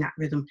using that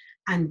rhythm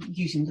and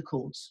using the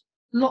chords.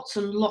 Lots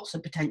and lots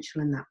of potential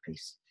in that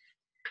piece.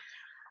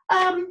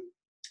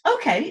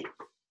 Okay,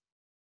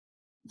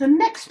 the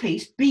next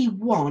piece,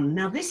 B1.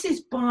 Now this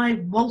is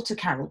by Walter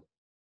Carroll,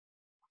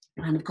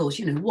 and of course,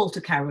 you know,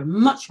 Walter Carroll,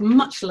 much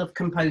loved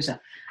composer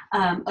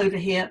over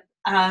here,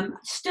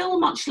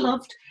 still much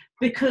loved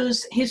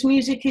because his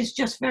music is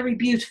just very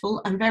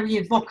beautiful and very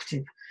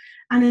evocative.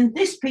 And in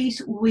this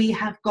piece, we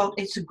have got,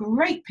 it's a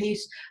great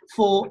piece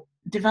for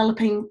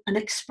developing an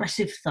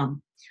expressive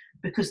thumb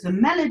because the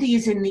melody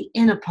is in the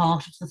inner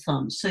part of the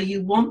thumb. So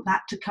you want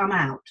that to come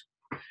out.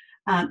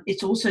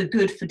 It's also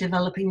good for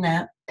developing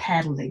their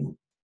pedaling.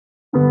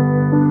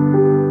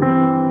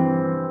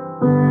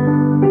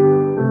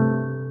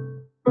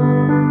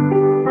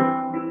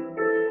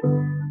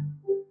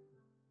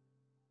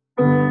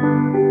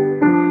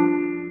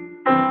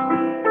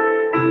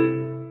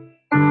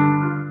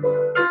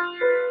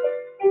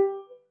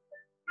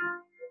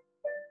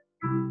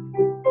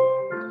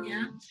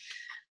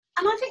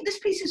 And I think this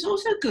piece is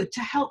also good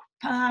to help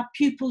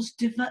pupils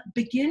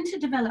begin to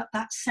develop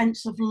that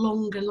sense of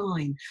longer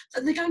line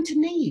that they're going to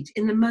need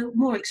in the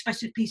more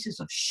expressive pieces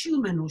of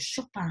Schumann or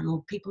Chopin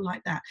or people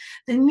like that.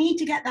 They need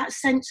to get that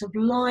sense of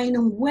line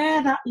and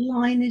where that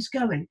line is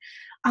going.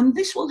 And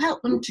this will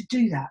help them to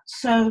do that.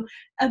 So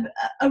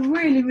a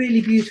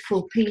really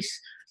beautiful piece,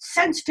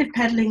 sensitive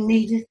pedaling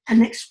needed,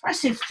 an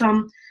expressive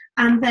thumb,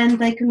 and then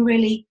they can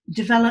really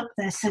develop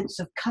their sense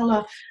of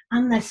colour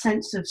and their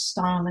sense of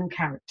style and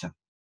character.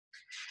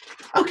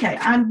 Okay,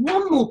 and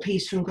one more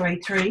piece from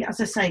grade 3. As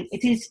I say,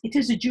 it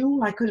is a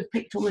jewel. I could have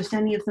picked almost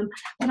any of them,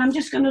 but I'm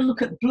just going to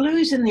look at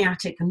Blues in the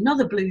Attic,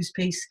 another blues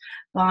piece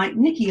by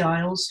Nicky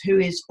Isles, who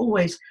is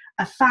always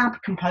a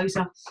fab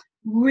composer.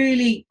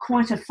 Really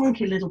quite a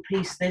funky little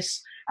piece,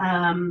 this.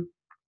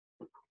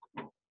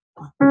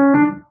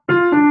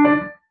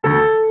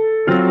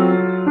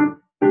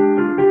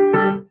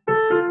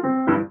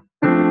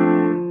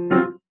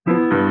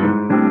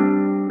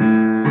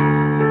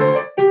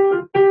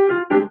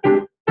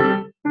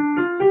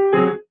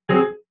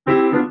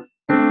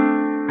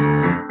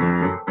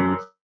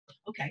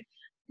 Okay,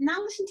 now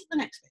listen to the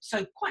next bit.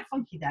 So quite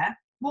funky there.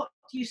 What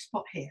do you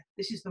spot here?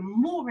 This is the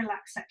more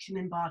relaxed section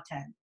in bar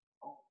 10.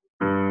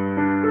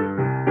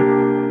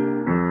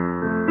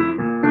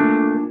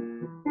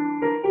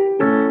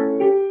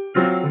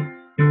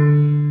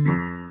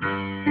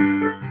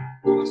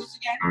 Pauses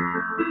again.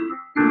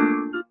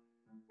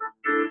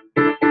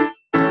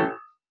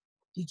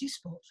 Did you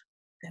spot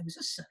there was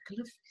a circle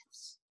of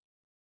fifths?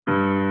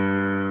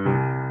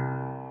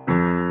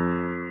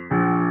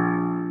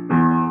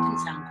 Didn't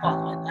sound quite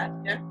like that,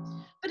 yeah?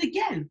 But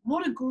again,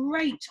 what a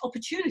great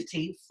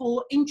opportunity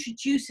for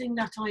introducing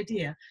that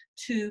idea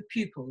to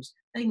pupils.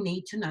 They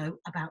need to know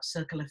about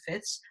circle of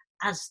fifths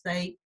as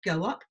they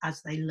go up,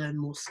 as they learn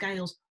more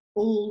scales,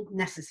 all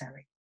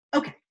necessary.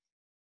 Okay,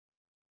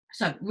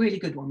 so really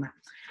good one there.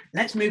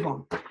 Let's move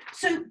on.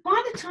 So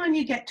by the time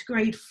you get to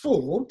grade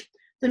 4,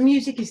 the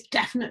music is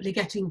definitely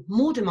getting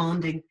more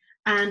demanding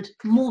and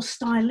more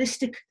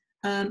stylistic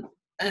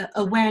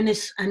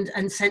awareness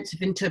and sense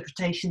of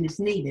interpretation is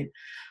needed.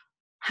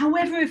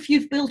 However, if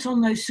you've built on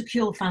those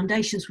secure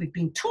foundations we've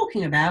been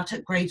talking about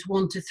at grades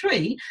 1 to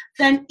 3,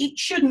 then it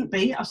shouldn't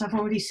be, as I've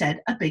already said,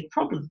 a big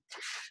problem.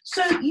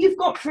 So you've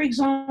got, for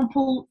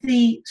example,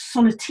 the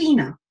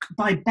Sonatina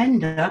by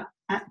Bender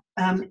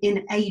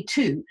in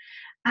A2.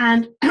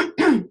 And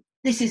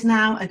This is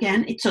now,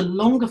 again, it's a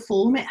longer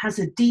form. It has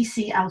a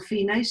DC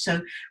Alfine,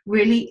 so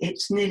really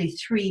it's nearly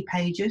 3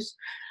 pages.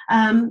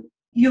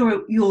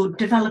 You're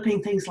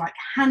developing things like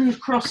hand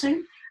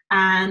crossing,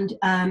 and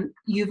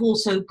you've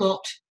also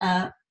got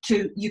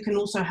you can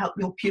also help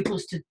your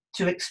pupils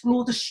to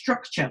explore the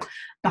structure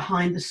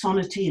behind the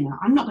sonatina.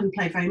 I'm not going to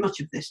play very much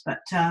of this, but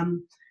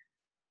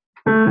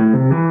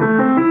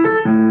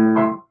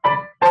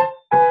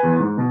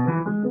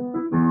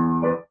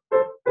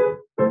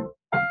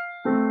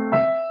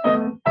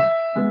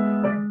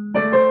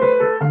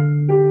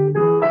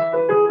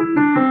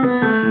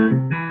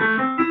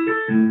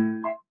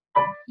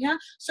yeah,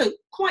 so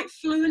quite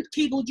fluent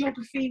keyboard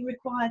geography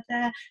required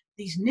there.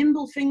 These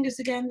nimble fingers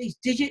again, these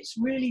digits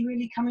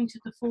really coming to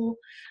the fore.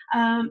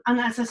 And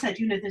as I said,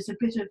 you know, there's a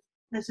bit of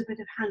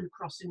hand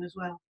crossing as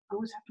well. I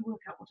always have to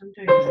work out what I'm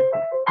doing there.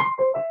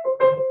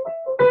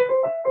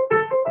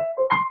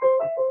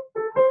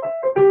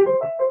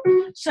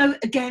 So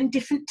again,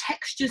 different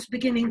textures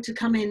beginning to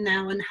come in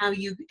now, and how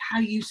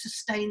you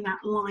sustain that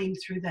line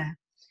through there.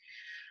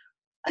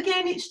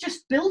 Again, it's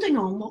just building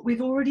on what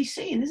we've already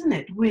seen, isn't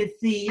it, with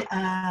the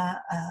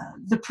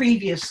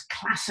previous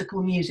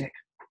classical music.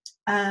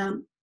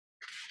 And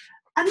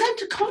then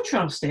to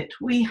contrast it,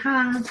 we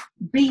have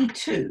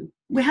B2.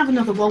 We have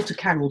another Walter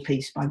Carroll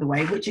piece, by the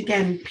way, which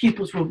again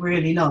pupils will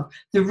really love.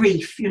 The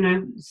reef, you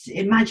know,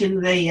 imagine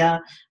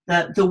the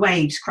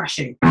waves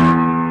crashing.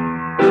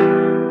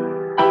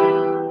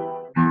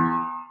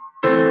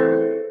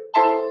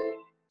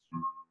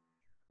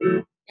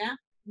 Yeah,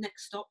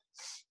 next stop.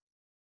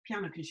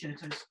 Piano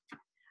concertos.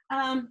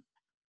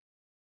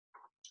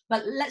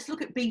 But let's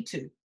look at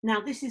B2.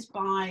 Now, this is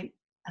by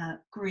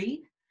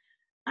Grieg.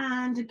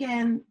 And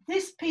again,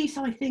 this piece,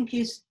 I think,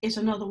 is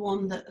another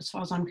one that, as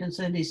far as I'm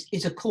concerned,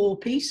 is a core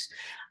piece.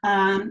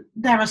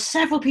 There are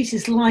several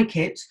pieces like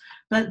it,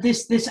 but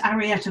this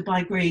Arietta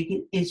by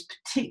Grieg is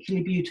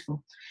particularly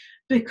beautiful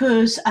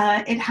because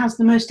it has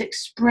the most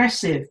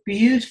expressive,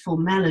 beautiful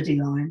melody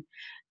line.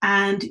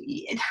 And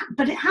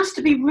but it has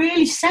to be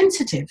really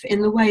sensitive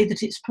in the way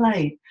that it's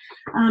played.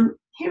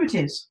 Here it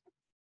is.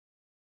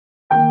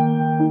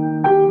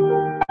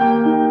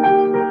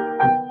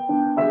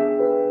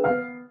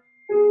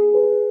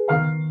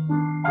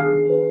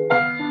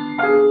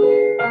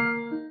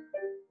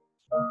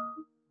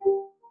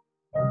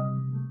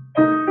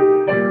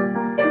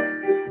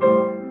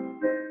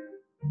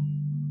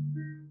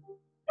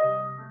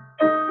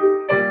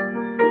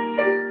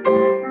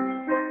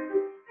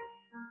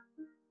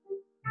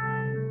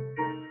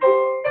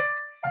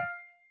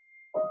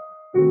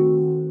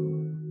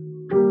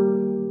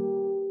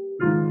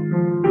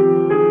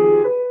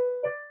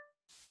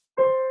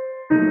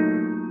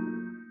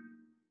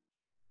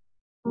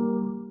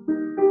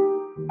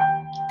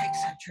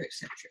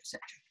 Etc.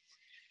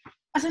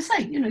 As I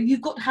say, you know,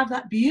 you've got to have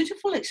that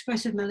beautiful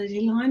expressive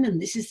melody line,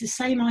 and this is the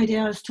same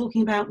idea I was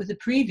talking about with the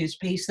previous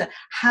piece, that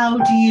how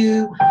do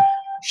you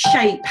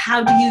shape,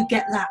 how do you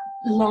get that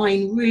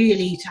line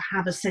really to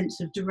have a sense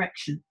of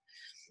direction?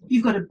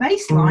 You've got a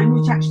bass line,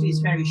 which actually is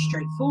very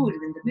straightforward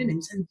in the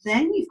minims, and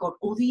then you've got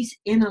all these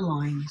inner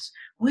lines,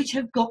 which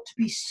have got to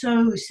be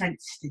so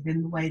sensitive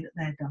in the way that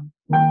they're done.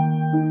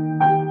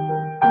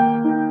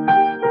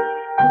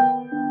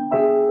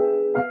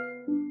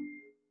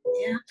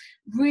 Yeah,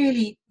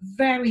 really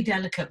very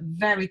delicate,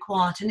 very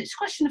quiet, and it's a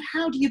question of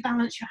how do you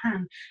balance your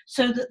hand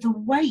so that the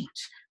weight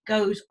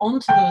goes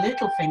onto the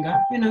little finger.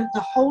 You know,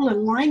 the whole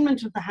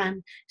alignment of the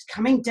hand is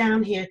coming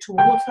down here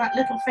towards that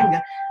little finger,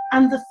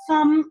 and the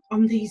thumb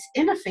on these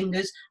inner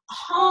fingers are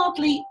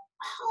hardly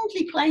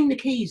playing the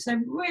keys.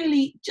 They're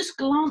really just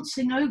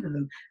glancing over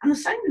them, and the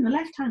same in the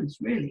left hands,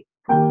 really.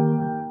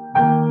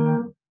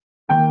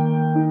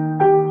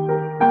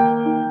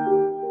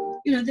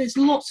 You know, there's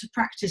lots of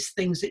practice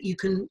things that you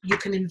can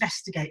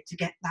investigate to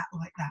get that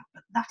like that,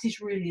 but that is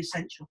really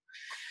essential.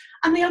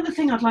 And the other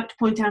thing I'd like to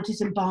point out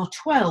is in bar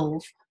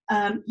 12,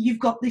 you've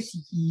got this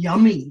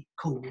yummy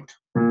chord.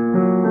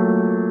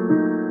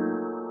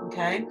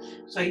 Okay,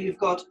 so you've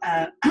got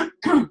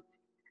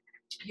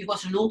you've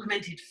got an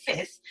augmented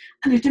fifth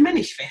and a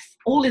diminished fifth,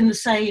 all in the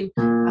same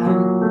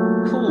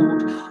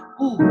chord.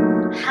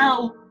 Ooh,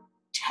 how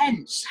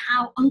tense,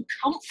 how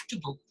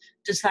uncomfortable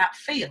does that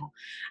feel?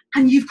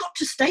 And you've got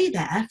to stay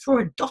there for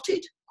a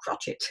dotted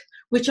crotchet,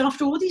 which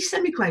after all these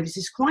semiquavers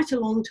is quite a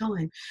long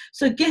time.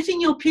 So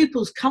getting your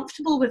pupils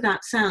comfortable with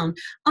that sound,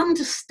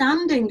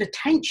 understanding the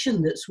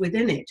tension that's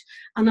within it,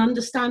 and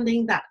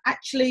understanding that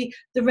actually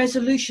the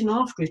resolution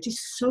after it is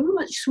so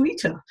much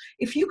sweeter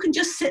if you can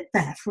just sit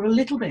there for a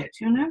little bit,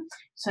 you know.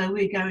 So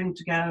we're going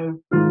to go.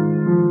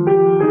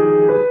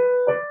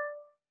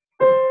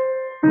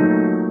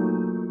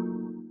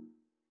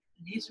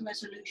 And here's a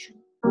resolution.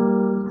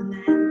 And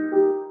then.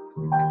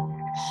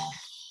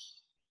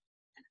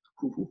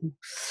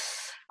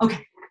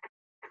 Okay,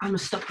 I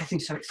must stop getting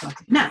so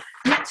excited. Now,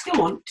 let's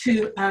go on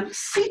to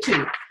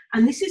C2,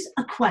 and this is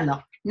a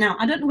quella. Now,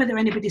 I don't know whether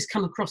anybody's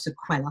come across a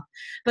quella,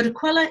 but a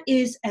quella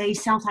is a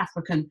South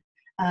African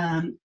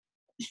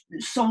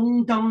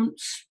song,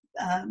 dance,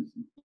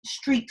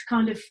 street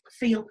kind of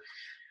feel.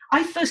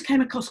 I first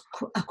came across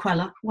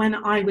Aquella when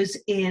I was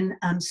in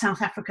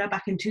South Africa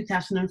back in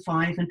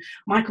 2005, and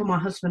Michael, my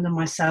husband, and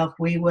myself,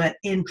 we were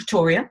in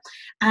Pretoria,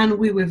 and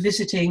we were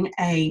visiting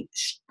a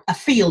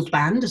field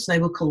band, as they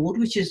were called,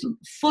 which is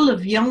full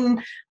of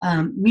young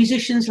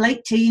musicians,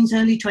 late teens,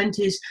 early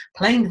 20s,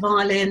 playing the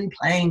violin,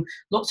 playing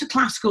lots of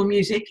classical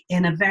music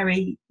in a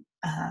very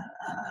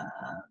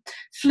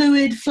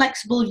fluid,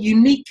 flexible,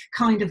 unique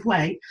kind of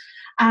way.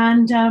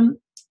 And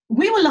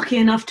we were lucky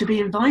enough to be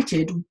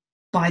invited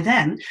by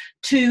them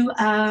to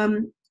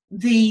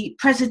the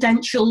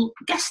presidential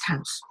guest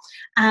house.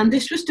 And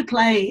this was to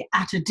play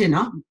at a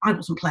dinner. I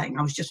wasn't playing,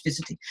 I was just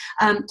visiting.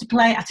 To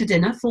play at a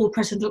dinner for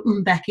President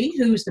Mbeki,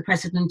 who was the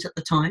president at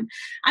the time.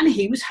 And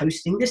he was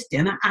hosting this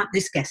dinner at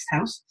this guest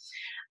house.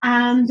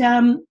 And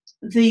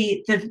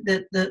the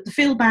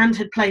field band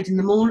had played in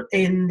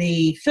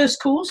the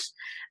first course.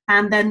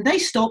 And then they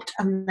stopped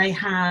and they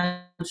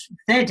had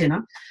their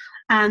dinner.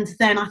 And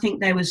then I think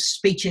there was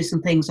speeches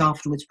and things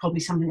afterwards, probably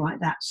something like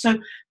that. So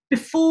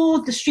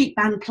before the street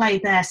band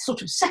played their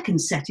sort of second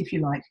set, if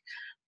you like,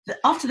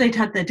 after they'd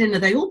had their dinner,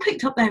 they all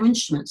picked up their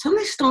instruments and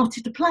they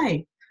started to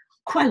play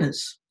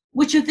quellas,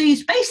 which are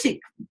these basic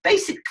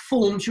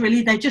forms,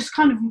 really. They're just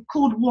kind of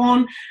chord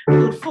 1,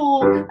 chord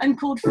 4, and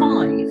chord 5,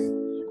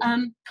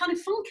 kind of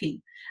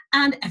funky.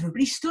 And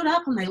everybody stood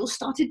up and they all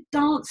started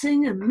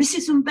dancing, and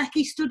Mrs.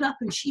 Mbeki stood up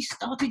and she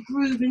started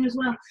grooving as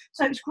well.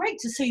 So it was great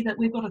to see that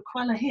we've got a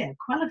quella here.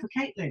 Quella for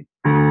Caitlin.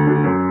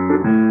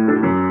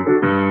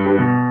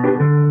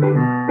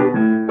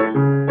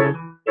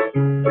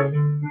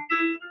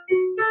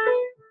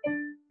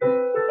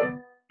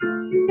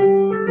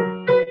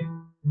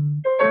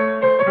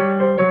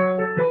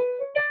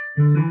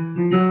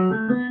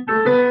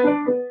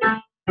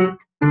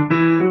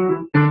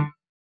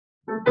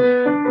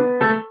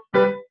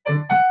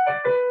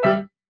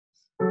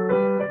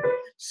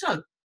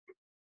 So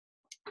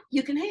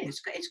you can hear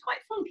it's quite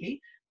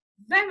funky,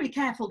 very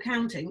careful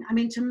counting. I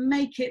mean, to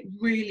make it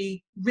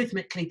really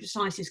rhythmically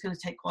precise is going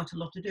to take quite a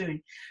lot of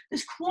doing.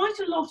 There's quite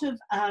a lot of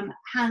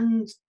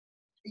hand,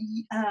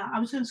 I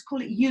was going to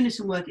call it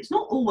unison work. It's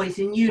not always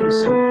in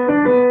unison.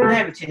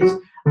 There it is.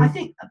 I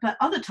think, but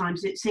other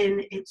times it's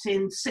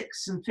in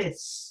sixths and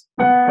fifths.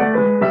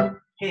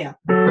 Here.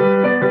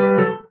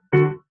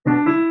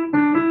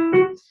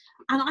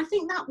 And I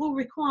think that will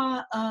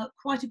require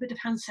quite a bit of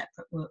hand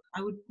separate work.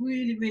 I would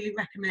really, really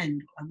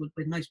recommend, I would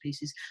with most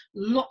pieces,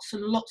 lots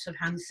and lots of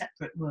hand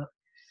separate work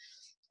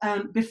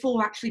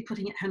before actually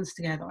putting it hands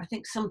together. I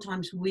think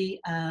sometimes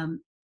we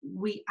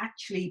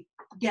actually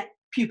get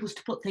pupils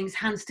to put things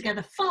hands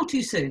together far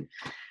too soon.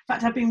 In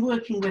fact, I've been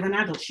working with an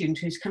adult student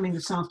who's coming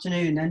this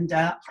afternoon, and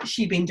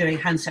she'd been doing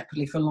hands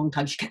separately for a long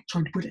time. She kept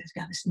trying to put it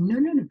together. I said,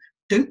 no.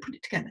 Don't put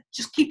it together.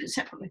 Just keep it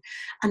separately.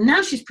 And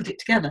now she's put it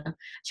together.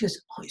 She goes,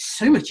 oh, it's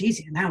so much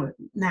easier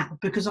now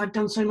because I've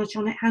done so much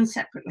on it hand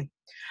separately.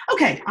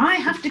 Okay, I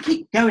have to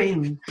keep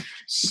going.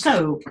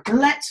 So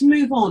let's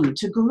move on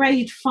to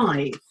grade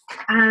 5.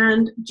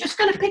 And just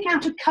going to pick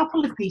out a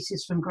couple of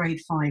pieces from grade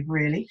 5,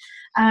 really.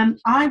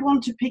 I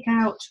want to pick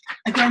out,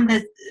 again,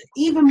 there's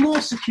even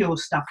more secure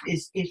stuff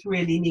is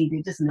really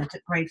needed, isn't it,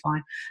 at grade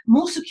 5?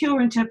 More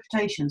secure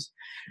interpretations.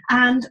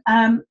 And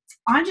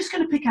I'm just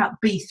going to pick out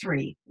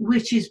B3,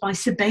 which is by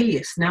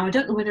Sibelius. Now, I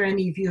don't know whether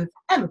any of you have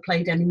ever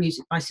played any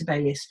music by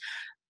Sibelius,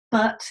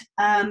 but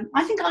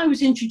I think I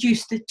was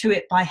introduced to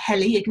it by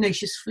Heli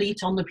Ignatius Fleet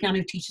on the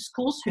piano teacher's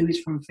course, who is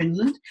from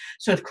Finland.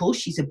 So, of course,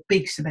 she's a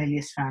big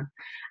Sibelius fan.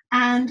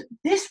 And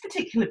this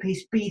particular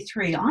piece,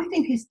 B3, I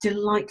think is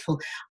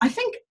delightful. I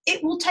think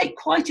it will take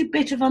quite a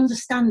bit of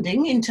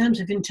understanding in terms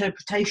of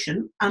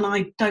interpretation, and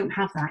I don't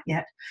have that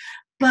yet.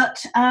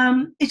 But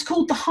it's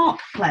called The Harp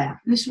Player.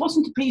 This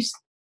wasn't a piece.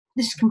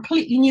 This is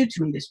completely new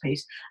to me, this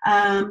piece.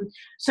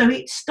 So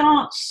it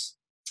starts,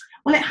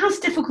 well, it has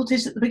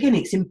difficulties at the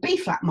beginning. It's in B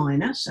flat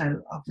minor,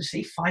 so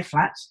obviously 5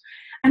 flats.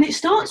 And it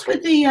starts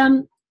with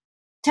the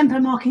tempo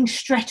marking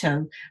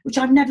stretto, which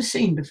I've never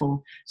seen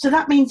before. So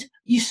that means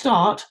you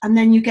start and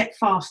then you get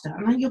faster.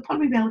 And you'll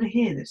probably be able to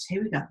hear this.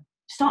 Here we go. It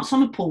starts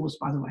on a pause,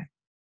 by the way.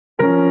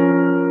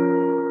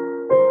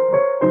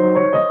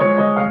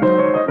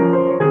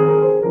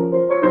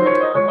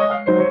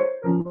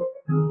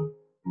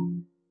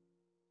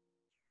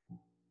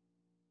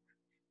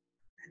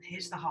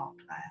 Here's the harp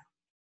player.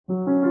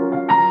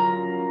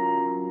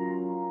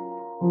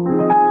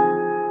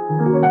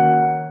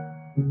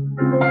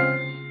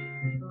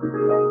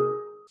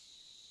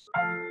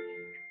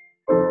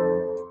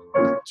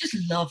 Just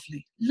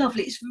lovely,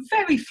 lovely. It's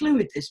very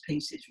fluid, this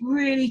piece. It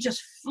really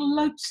just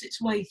floats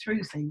its way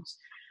through things.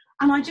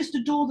 And I just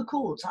adore the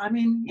chords. I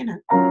mean, you know.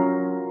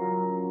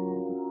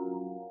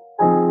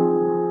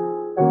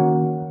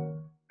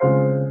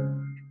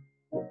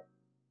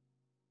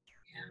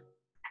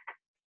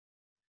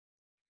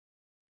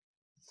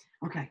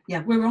 Okay,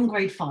 yeah, we're on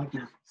grade 5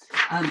 now.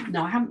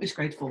 No, I haven't missed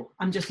grade 4.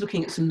 I'm just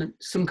looking at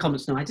some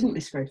comments now. I didn't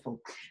miss grade 4.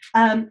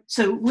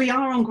 So we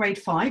are on grade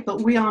 5,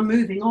 but we are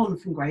moving on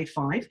from grade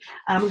 5.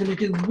 We're going to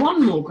do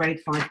one more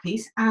grade 5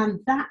 piece, and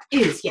that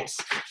is, yes,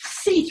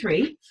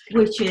 C3,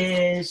 which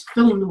is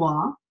Film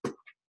Noir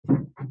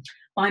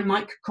by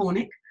Mike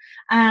Cornick.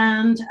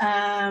 And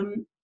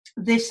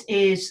this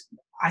is,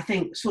 I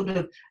think, sort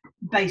of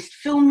based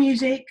film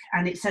music,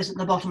 and it says at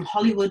the bottom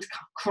Hollywood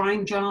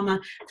crime drama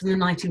from the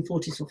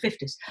 1940s or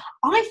 50s.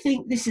 I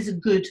think this is a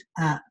good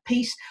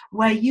piece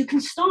where you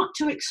can start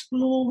to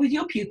explore with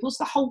your pupils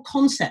the whole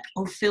concept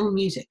of film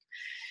music.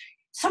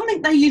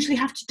 Something they usually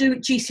have to do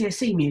at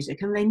GCSE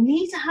music, and they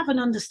need to have an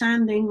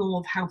understanding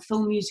of how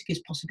film music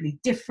is possibly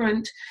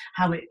different,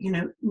 how it, you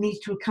know, needs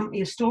to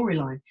accompany a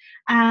storyline.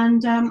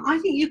 And I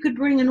think you could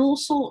bring in all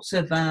sorts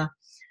of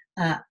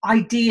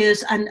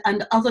ideas and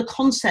other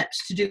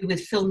concepts to do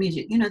with film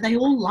music. You know, they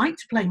all like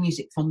to play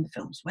music from the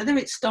films, whether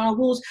it's Star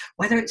Wars,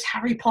 whether it's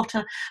Harry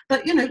Potter,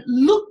 but, you know,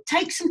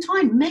 take some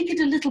time, make it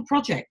a little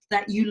project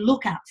that you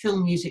look at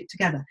film music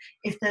together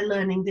if they're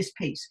learning this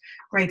piece.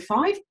 Grade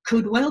 5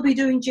 could well be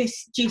doing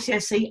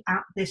GCSE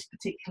at this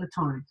particular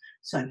time.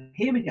 So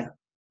here we go.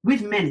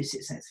 With menace,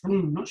 it says.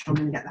 Not sure I'm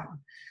going to get that one.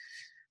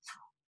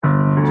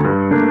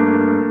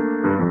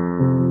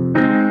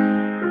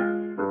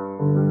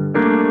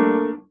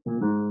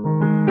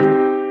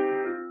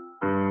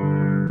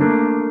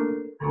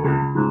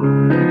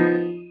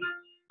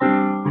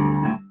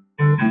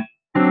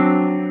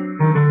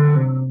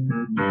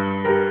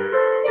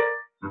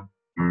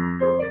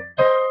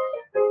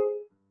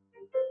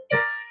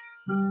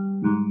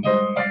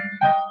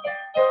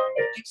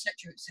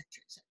 Etc., etc.,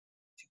 etc.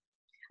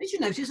 As you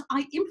notice,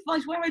 I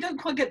improvise where I don't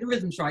quite get the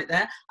rhythms right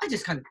there. I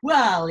just kind of,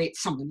 well,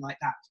 it's something like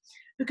that,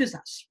 because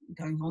that's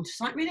going on to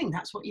sight reading.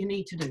 That's what you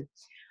need to do.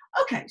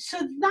 Okay, so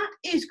that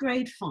is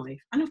grade 5.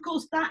 And of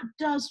course, that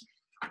does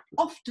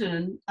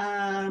often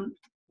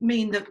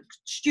mean that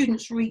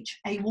students reach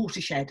a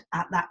watershed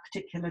at that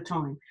particular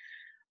time.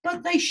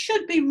 But they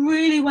should be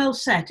really well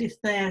set if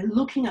they're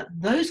looking at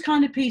those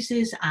kind of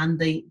pieces, and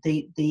the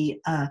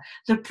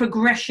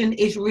progression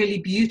is really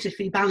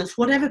beautifully balanced.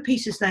 Whatever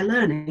pieces they're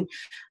learning,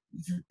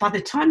 by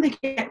the time they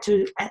get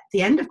to at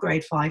the end of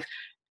grade 5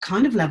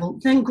 kind of level,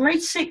 then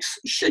grade 6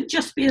 should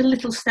just be a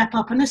little step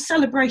up and a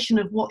celebration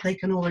of what they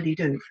can already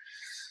do.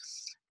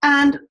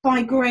 And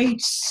by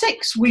grade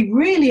 6, we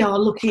really are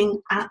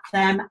looking at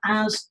them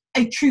as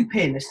a true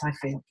pianist, I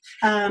feel.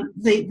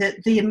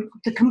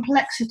 The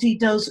complexity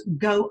does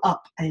go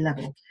up a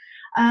level.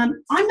 I'm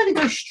going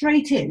to go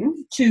straight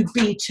in to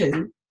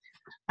B2.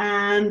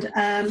 And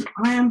I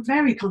am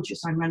very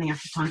conscious I'm running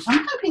out of time. So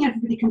I'm hoping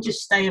everybody can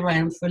just stay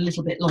around for a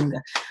little bit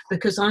longer,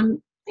 because I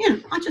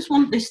just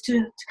want this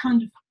to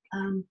kind of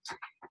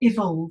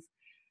evolve.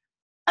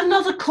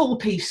 Another core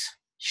piece,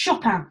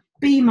 Chopin,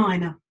 B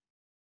minor.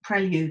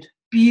 Prelude,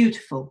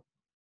 beautiful.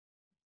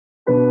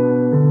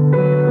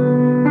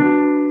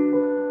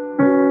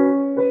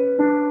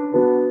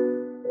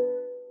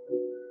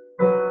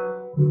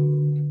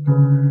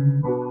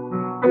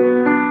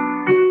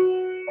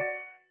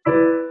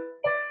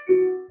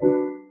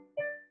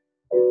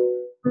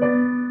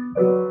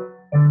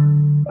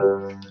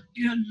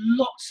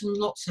 Lots and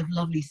lots of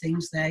lovely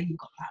things there. You've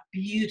got that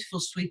beautiful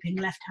sweeping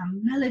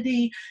left-hand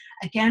melody.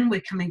 Again,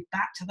 we're coming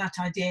back to that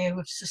idea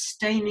of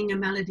sustaining a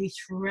melody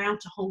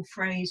throughout a whole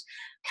phrase.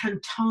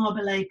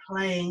 Cantabile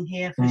playing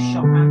here for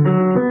Chopin.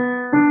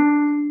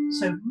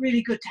 So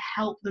really good to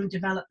help them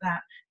develop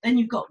that. Then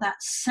you've got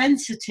that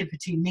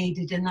sensitivity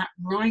needed in that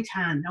right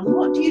hand. And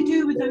what do you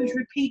do with those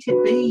repeated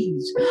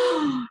Bs?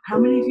 How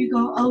many have you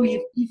got? Oh,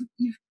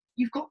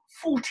 you've got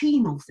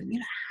 14 of them. You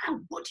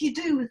know, what do you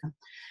do with them?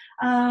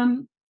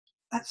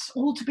 That's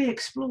all to be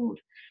explored.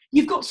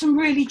 You've got some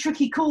really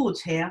tricky chords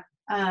here.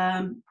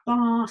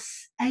 Bar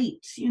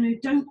 8, you know,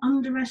 don't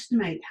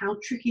underestimate how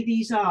tricky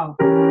these are.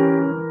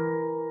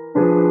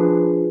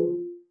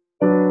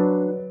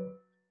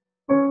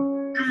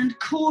 And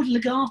chord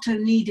legato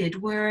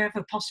needed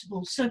wherever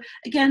possible. So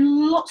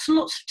again, lots and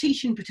lots of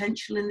teaching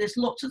potential in this,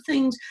 lots of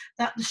things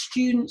that the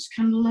students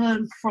can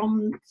learn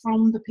from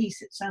the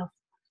piece itself.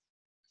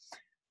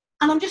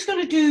 And I'm just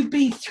going to do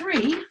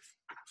B3.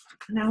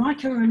 Now, I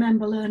can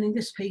remember learning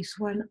this piece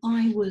when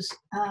I was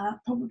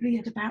probably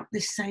at about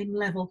this same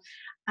level.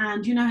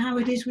 And you know how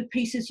it is with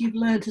pieces you've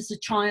learned as a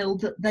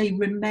child, that they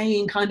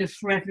remain kind of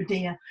forever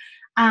dear.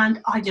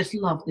 And I just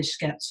love this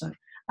scherzo.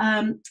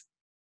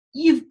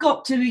 You've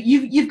got to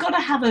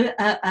have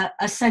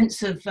a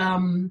sense of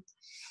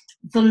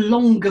the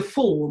longer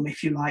form,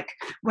 if you like.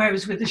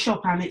 Whereas with the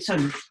Chopin,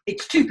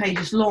 it's 2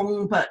 pages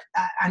long, but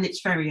and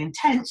it's very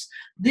intense.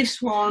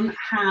 This one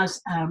has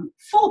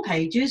 4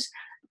 pages.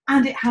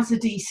 And it has a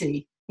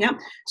DC, yeah?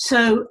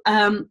 So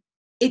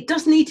it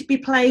does need to be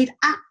played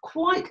at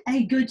quite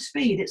a good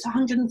speed. It's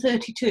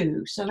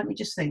 132, so let me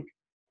just think.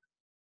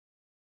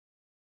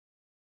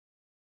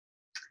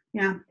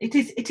 Yeah,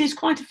 it is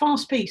quite a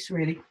fast piece,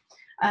 really.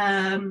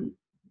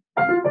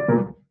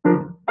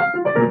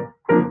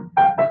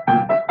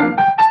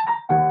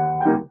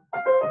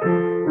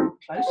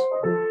 Close.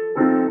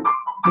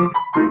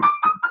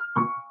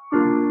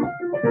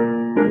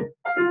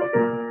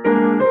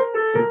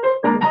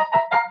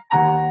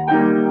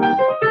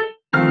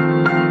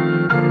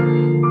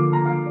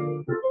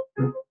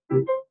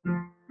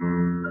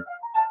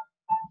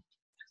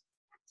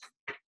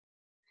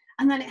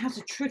 And then it has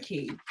a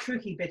tricky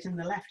bit in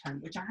the left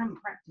hand, which I haven't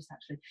practiced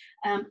actually,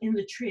 in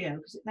the trio,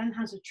 because it then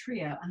has a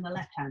trio and the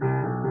left hand.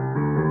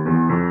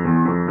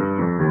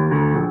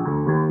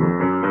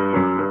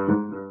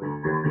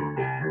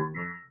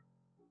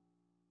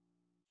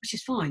 Which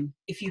is fine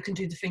if you can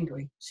do the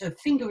fingering. So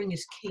fingering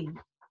is key,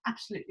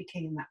 absolutely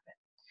key in that bit.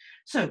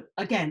 So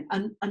again,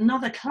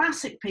 another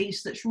classic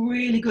piece that's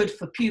really good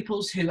for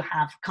pupils who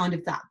have kind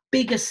of that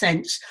bigger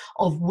sense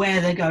of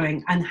where they're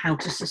going and how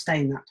to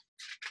sustain that.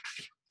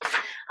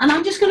 And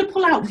I'm just going to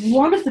pull out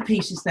one of the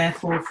pieces,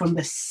 therefore, from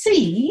the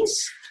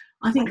C's.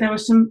 I think there are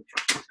some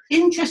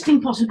interesting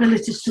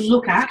possibilities to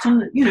look at,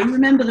 and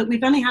remember that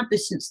we've only had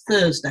this since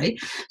Thursday,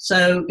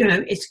 so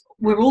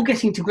we're all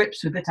getting to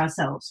grips with it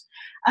ourselves.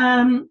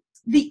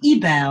 The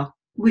Iber,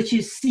 which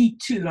is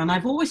C2, and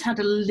I've always had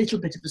a little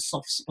bit of a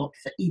soft spot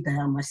for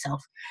Iber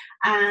myself,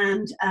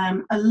 and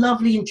a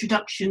lovely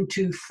introduction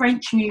to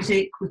French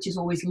music, which is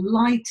always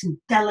light and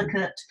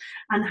delicate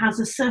and has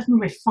a certain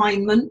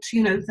refinement,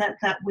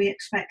 that we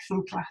expect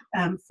from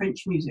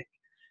French music.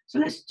 So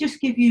let's just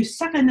give you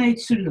Serenade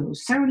sur l'eau,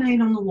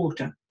 Serenade on the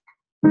Water.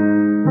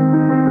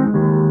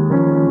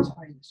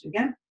 Sorry, let's do it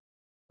again.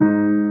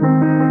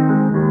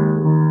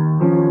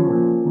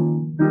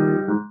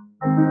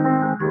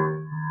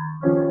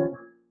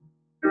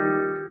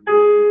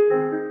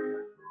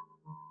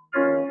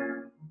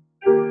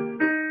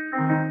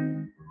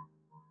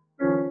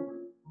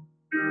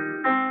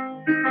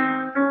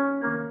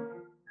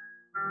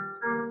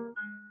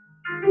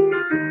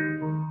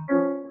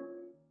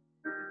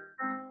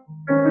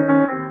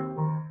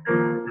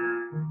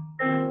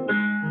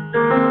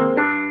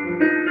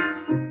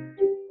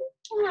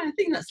 I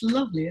think that's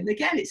lovely, and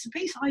again, it's a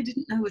piece I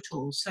didn't know at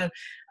all. So,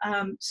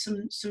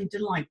 some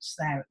delights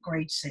there at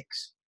grade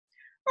 6.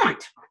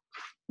 Right,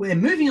 we're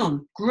moving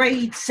on.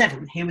 Grade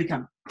 7. Here we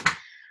come.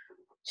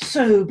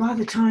 So, by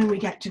the time we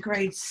get to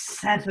grade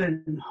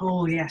 7,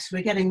 oh yes,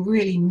 we're getting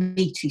really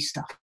meaty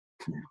stuff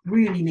now.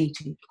 Really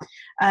meaty.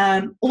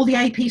 All the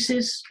A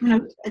pieces.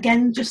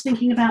 Again, just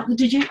thinking about the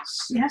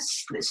digits.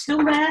 Yes, it's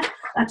still there.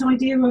 That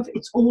idea of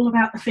it's all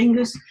about the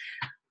fingers.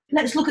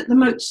 Let's look at the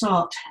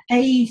Mozart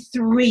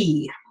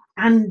A3.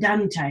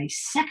 Andante,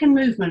 second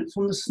movement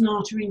from the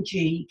sonata in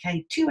G,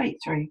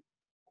 K283.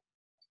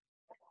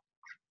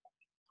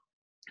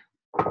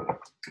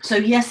 So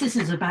yes, this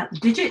is about the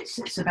digits.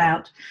 It's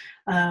about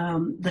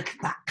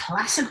that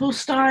classical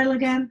style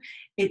again.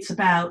 It's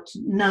about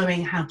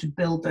knowing how to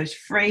build those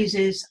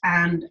phrases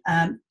and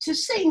to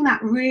seeing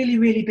that really,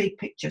 really big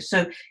picture.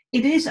 So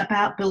it is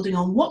about building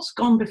on what's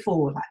gone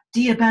before, that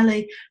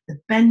Diabelli, the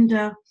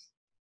Bender,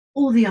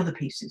 all the other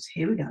pieces.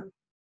 Here we go.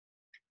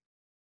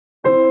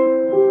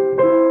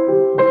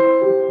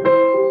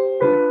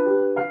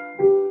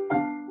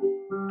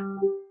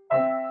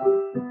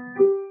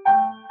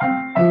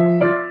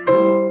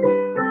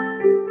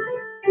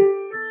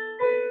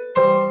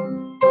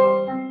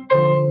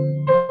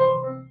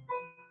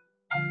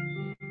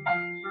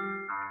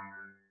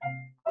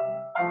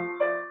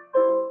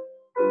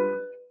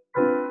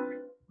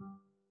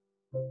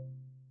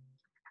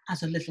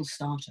 As a little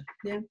starter,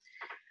 yeah.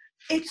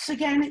 It's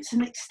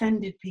an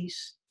extended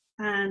piece,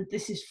 and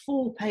this is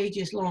 4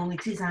 pages long.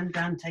 It is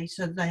Andante,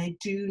 so they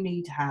do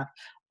need to have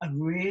a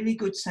really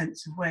good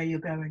sense of where you're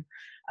going.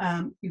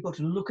 You've got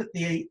to look at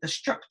the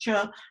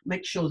structure,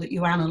 make sure that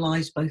you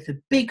analyze both the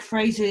big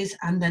phrases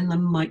and then the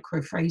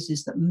micro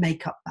phrases that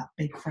make up that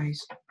big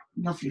phrase.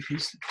 Lovely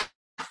piece,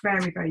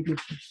 very, very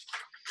beautiful.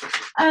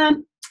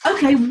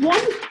 Okay,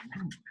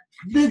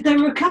 there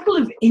are a couple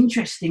of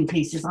interesting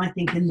pieces, I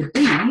think, in the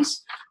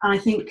B's. I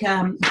think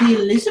the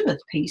Elizabeth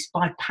piece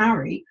by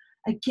Parry,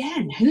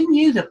 again, who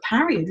knew that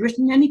Parry had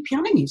written any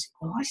piano music?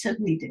 Well, I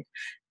certainly did.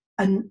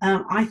 And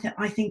I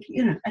think,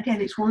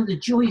 again, it's one of the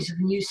joys of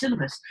the new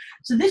syllabus.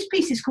 So this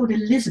piece is called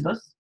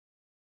Elizabeth.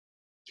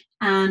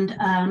 And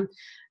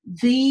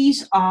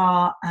these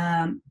are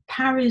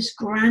Parry's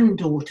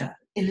granddaughter.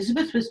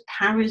 Elizabeth was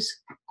Parry's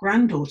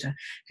granddaughter,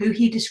 who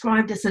he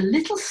described as a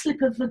little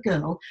slip of a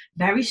girl,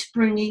 very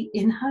springy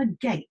in her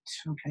gait.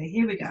 Okay,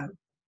 here we go.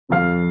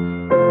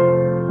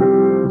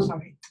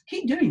 Sorry,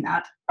 keep doing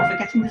that,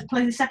 forgetting to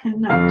play the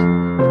second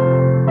note.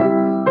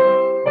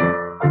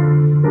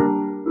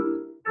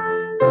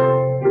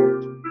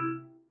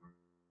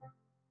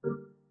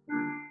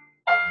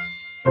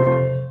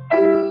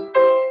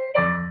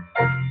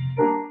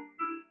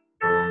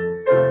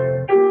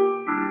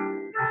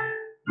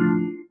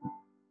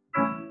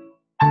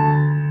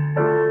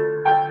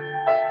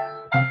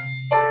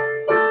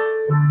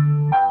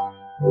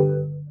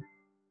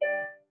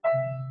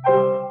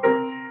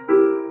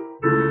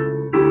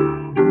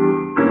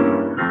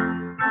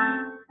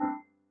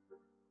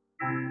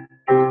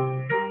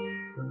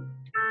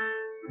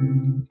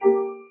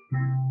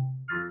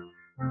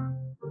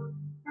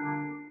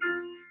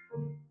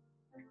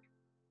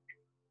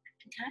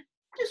 Okay,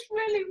 just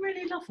really,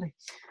 really lovely.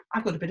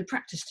 I've got a bit of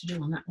practice to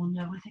do on that one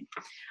now, I think.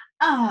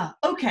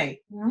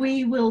 Okay,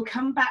 we will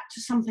come back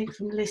to something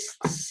from list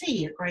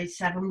C at grade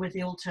 7 with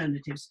the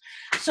alternatives.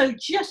 So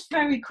just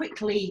very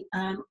quickly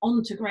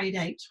on to grade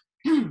 8.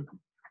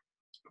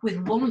 with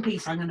one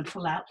piece I'm going to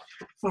pull out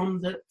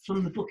from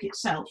the book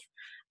itself.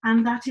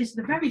 And that is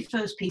the very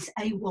first piece,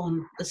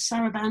 A1, the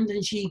Sarabande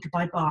and Gigue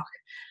by Bach.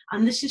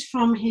 And this is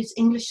from his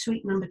English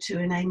Suite No. 2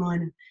 in A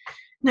minor.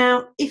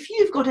 Now, if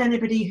you've got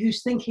anybody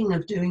who's thinking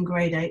of doing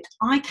grade 8,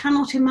 I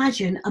cannot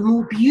imagine a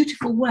more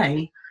beautiful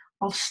way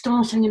of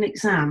starting an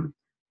exam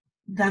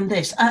than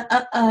this.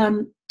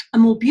 A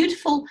more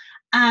beautiful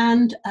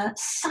and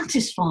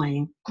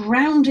satisfying,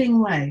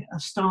 grounding way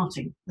of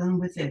starting than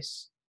with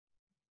this.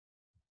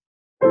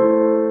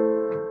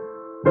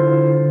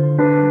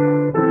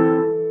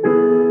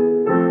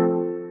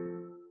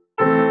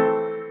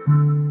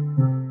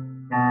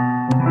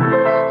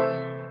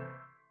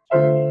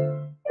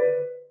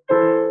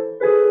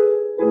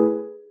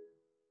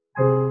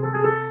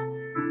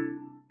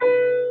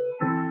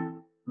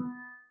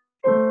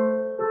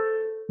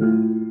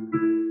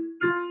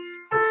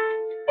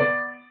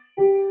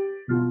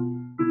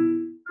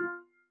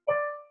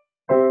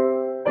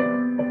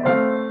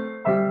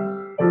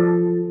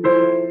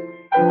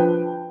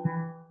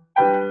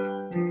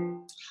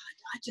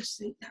 I just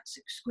think that's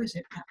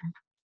exquisite, that one.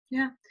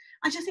 Yeah,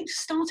 I just think to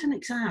start an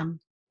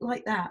exam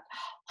like that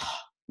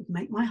would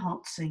make my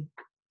heart sing.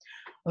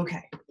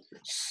 Okay,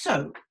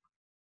 so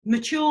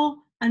mature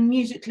and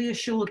musically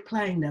assured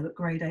playing though at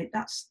grade 8,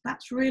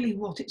 that's really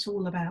what it's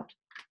all about.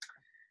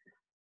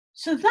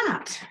 So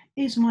that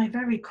is my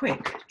very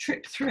quick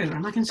trip through,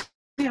 and I can see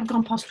I've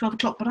gone past 12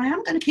 o'clock, but I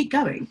am going to keep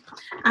going,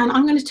 and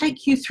I'm going to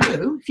take you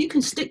through, if you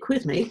can stick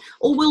with me,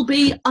 or we'll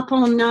be up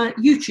on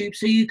YouTube,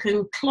 so you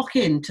can clock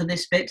in to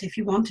this bit if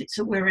you want it,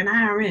 so we're an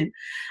hour in,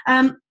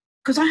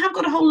 because I have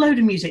got a whole load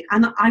of music,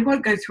 and I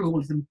won't go through all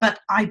of them, but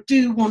I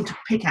do want to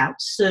pick out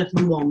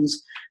certain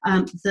ones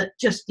that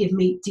just give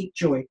me deep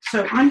joy.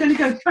 So I'm going to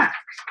go back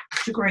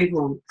to grade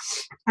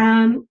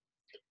 1.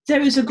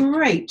 There is a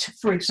great,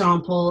 for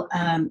example,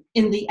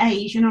 in the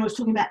A's, I was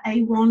talking about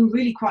A1,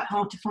 really quite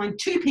hard to find,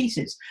 2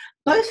 pieces,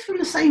 both from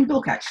the same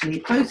book actually,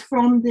 both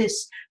from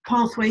this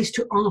Pathways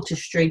to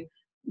Artistry,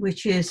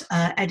 which is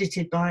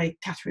edited by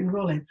Catherine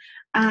Rollin.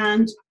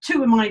 And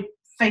 2 of my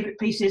favourite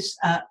pieces,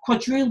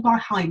 Quadrille by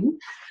Haydn.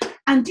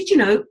 And did you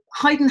know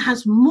Haydn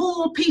has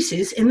more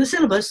pieces in the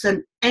syllabus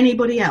than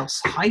anybody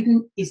else?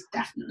 Haydn is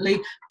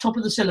definitely top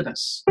of the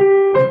syllabus.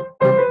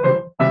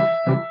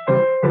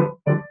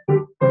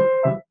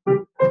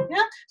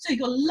 So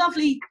you've got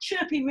lovely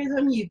chirpy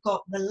rhythm, you've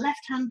got the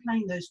left hand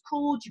playing those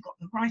chords, you've got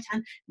the right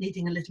hand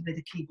needing a little bit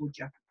of keyboard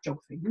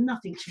geography,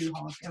 nothing too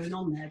hard going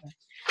on there.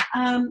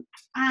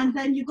 And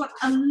then you've got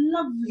A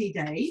Lovely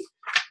Day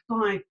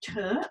by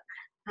Turk,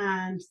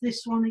 and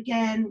this one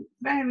again,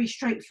 very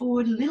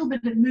straightforward, a little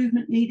bit of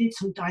movement needed,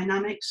 some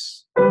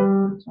dynamics.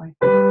 Sorry.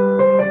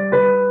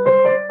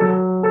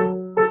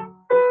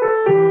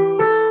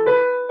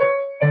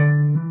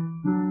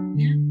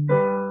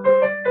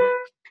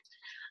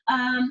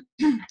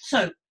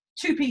 So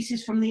 2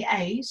 pieces from the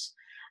A's,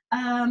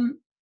 1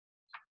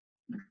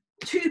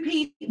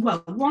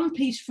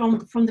 piece from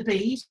the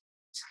B's,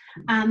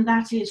 and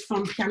that is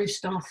from Piano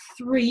Star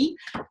 3,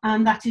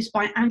 and that is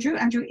by Andrew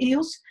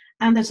Eales,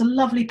 and there's a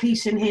lovely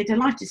piece in here.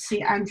 Delighted to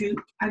see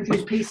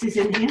Andrew's pieces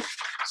in here.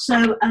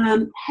 So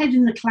Head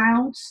in the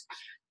Clouds,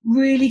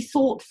 really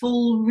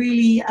thoughtful,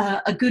 really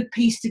a good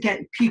piece to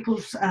get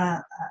pupils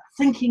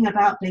thinking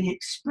about being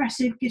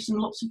expressive, gives them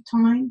lots of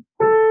time.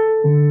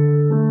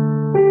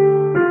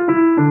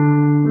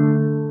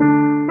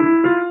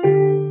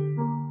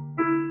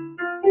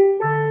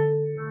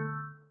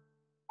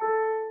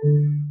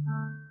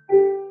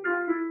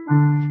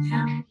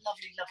 Yeah,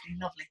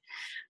 lovely.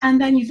 And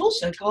then you've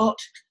also got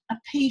a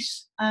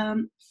piece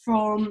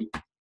from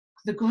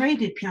the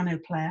graded piano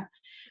player,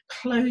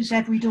 Close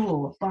Every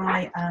Door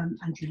by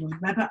Andrew Lloyd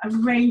Webber,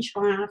 arranged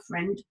by our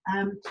friend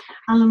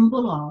Alan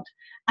Bullard.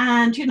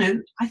 And,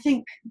 I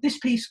think this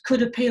piece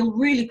could appeal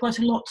really quite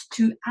a lot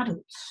to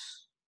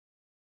adults.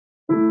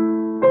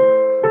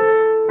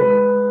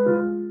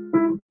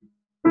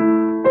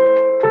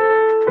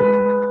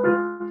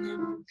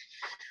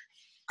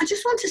 I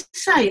just want to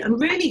say and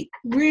really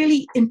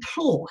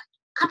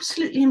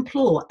absolutely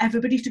implore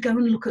everybody to go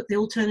and look at the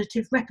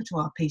alternative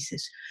repertoire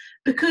pieces,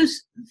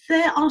 because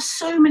there are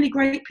so many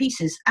great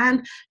pieces.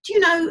 And do you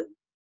know,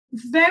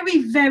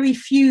 very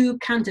few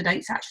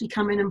candidates actually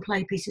come in and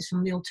play pieces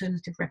from the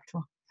alternative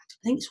repertoire. I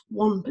think it's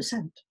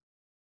 1%.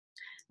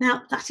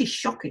 Now, that is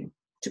shocking,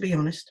 to be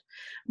honest,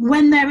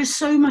 when there is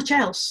so much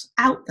else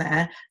out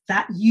there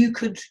that you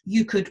could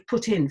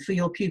put in for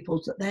your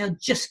pupils that they are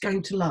just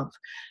going to love.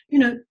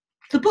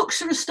 The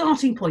books are a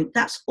starting point.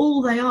 That's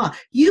all they are.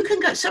 You can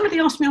go. Somebody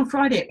asked me on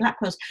Friday at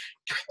Blackwell's,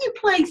 can you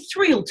play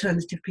 3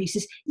 alternative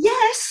pieces?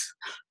 Yes,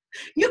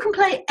 you can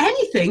play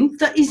anything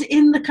that is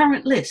in the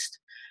current list.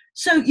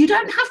 So you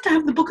don't have to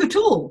have the book at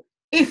all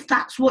if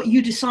that's what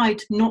you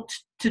decide not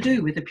to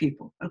do with a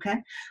pupil, okay?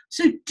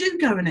 So do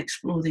go and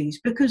explore these,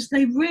 because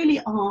they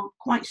really are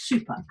quite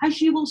super,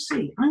 as you will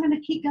see. I'm going to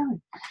keep going,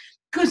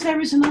 because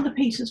there is another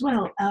piece as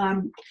well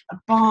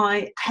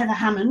by Heather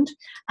Hammond,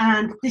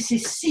 and this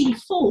is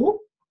C4,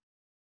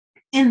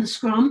 in the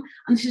scrum,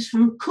 and this is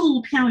from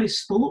Cool Piano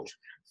Sport.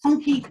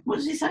 Funky, what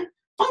does it say?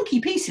 Funky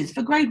pieces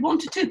for grade 1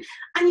 to 2.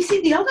 And you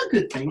see, the other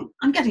good thing,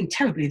 I'm getting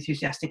terribly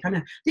enthusiastic, I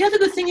know. The other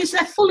good thing is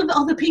they're full of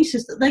other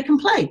pieces that they can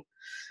play.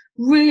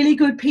 Really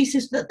good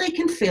pieces that they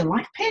can feel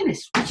like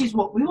pianists, which is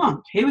what we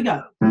want. Here we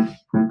go.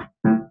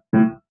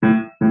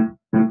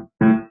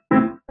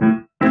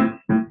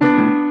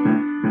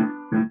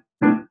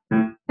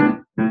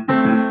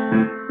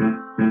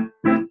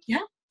 Yeah,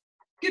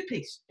 good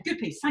piece, good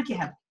piece. Thank you,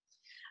 Heather.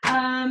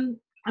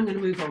 I'm going to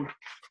move on,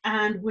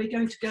 and we're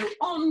going to go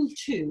on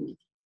to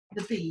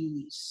the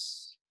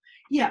B's.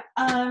 Yeah,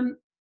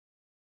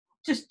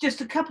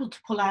 just a couple to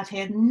pull out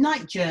here.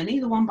 Night Journey,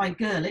 the one by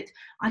Gerlich.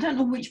 I don't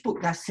know which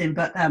book that's in,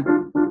 but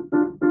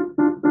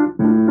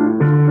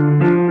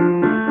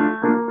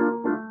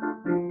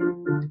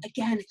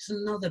again, it's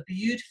another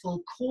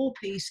beautiful core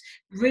piece,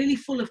 really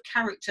full of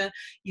character.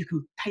 You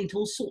can paint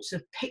all sorts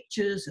of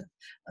pictures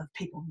of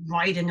people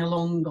riding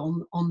along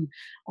on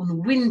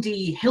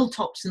windy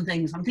hilltops and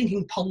things. I'm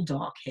thinking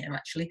Poldark here,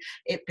 actually,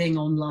 it being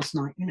on last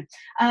night. You know,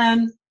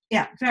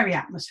 yeah, very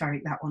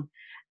atmospheric, that one.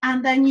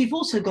 And then you've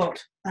also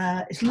got,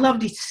 it's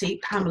lovely to see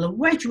Pamela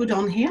Wedgwood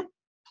on here,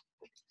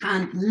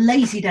 and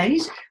Lazy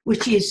Days,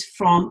 which is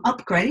from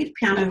Upgrade,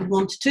 Piano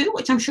 1 to 2,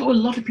 which I'm sure a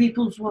lot of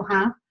people will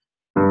have.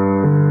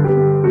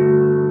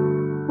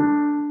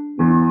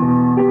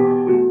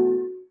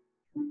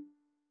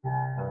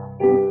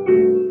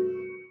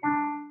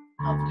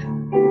 Lovely.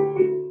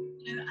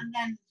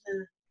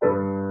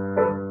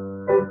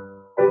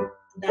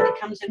 And then it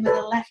comes in with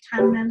a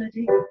left-hand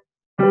melody.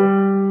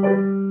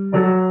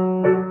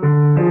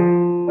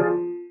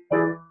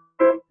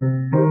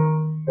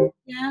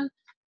 Yeah,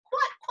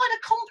 quite a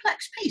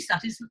complex piece.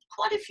 That is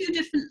quite a few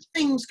different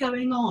things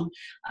going on,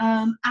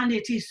 and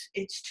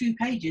it's 2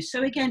 pages.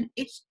 So again,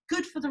 it's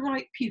good for the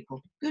right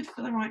pupil. Good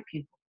for the right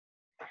pupil.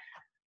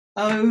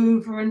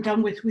 Over and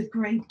done with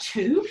grade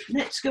 2.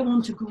 Let's go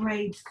on to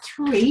grade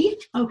 3.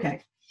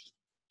 Okay,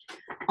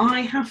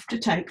 I have to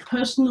take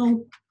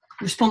personal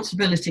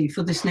responsibility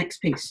for this next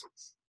piece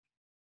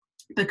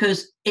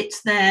because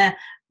it's there,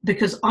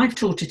 because I've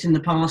taught it in the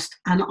past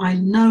and I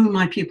know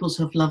my pupils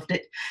have loved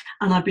it,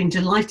 and I've been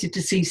delighted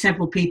to see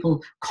several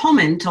people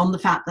comment on the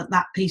fact that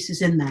that piece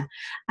is in there.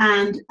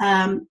 And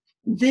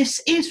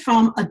this is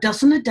from A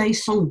Dozen a Day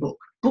Songbook.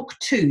 Book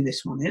 2,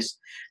 this one is,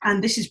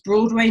 and this is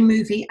Broadway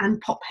Movie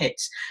and Pop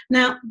Hits.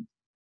 Now,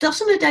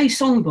 Dozen a Day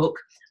Songbook,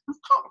 I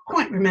can't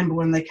quite remember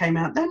when they came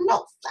out. They're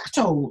not that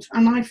old,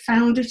 and I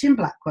found it in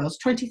Blackwell's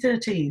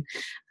 2013.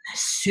 They're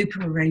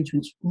super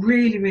arrangements,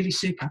 really, really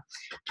super.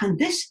 And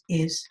this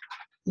is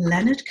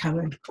Leonard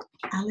Cohen,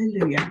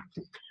 Alleluia.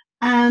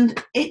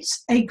 And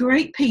it's a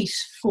great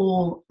piece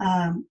for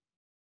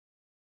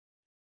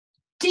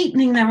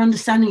deepening their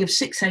understanding of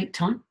 6/8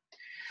 time,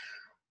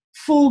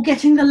 for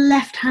getting the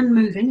left hand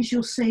moving, as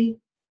you'll see,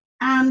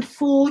 and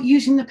for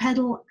using the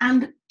pedal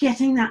and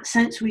getting that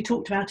sense we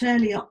talked about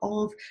earlier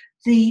of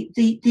the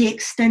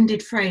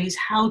extended phrase,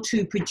 how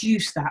to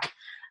produce that.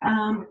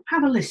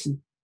 Have a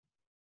listen.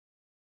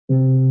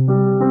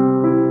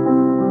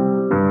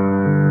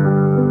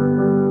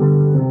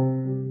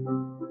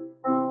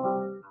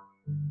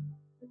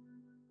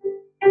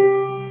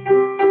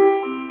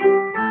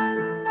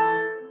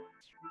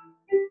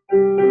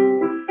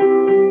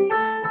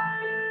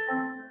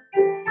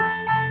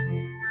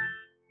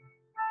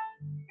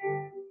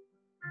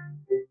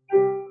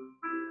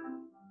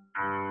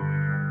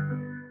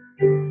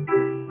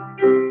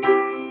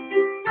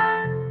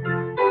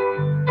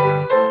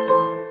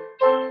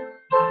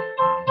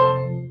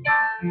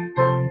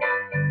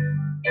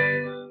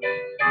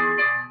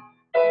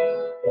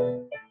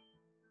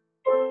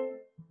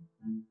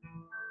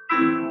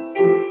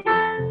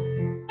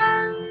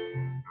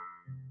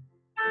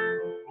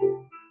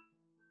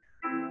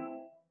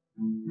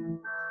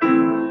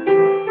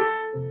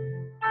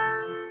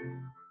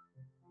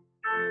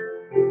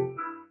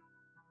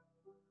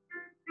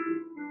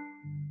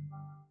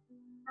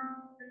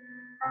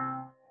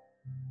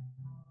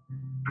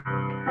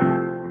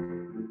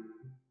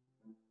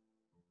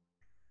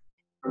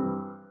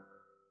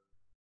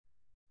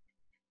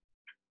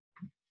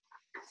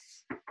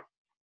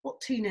 What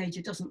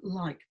teenager doesn't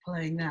like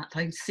playing that?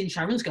 I see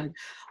Sharon's going,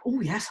 oh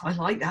yes, I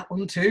like that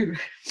one too.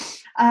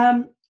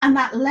 And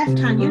that left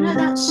hand, you know,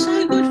 that's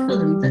so good for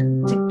them,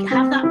 to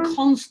have that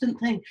constant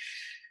thing.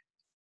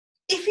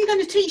 If you're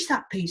going to teach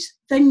that piece,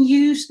 then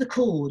use the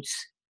chords.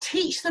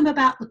 Teach them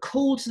about the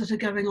chords that are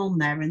going on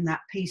there in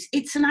that piece.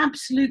 It's an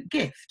absolute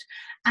gift.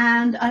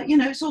 And, you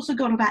know, it's also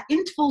got about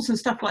intervals and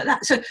stuff like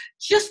that. So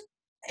just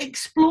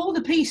explore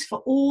the piece for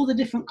all the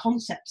different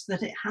concepts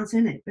that it has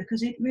in it,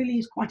 because it really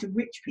is quite a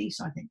rich piece,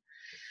 I think.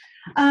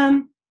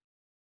 I'm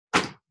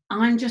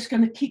just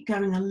going to keep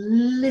going a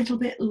little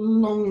bit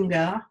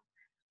longer,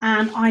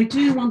 and I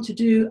do want to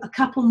do a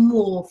couple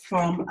more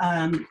from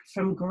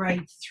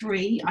grade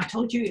 3. I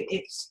told you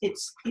it's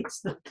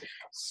the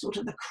sort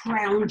of the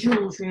crown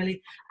jewels,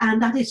 really, and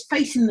that is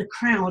Facing the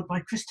Crowd by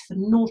Christopher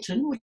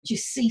Norton, which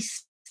is C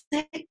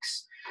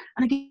 6.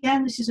 And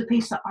again, this is a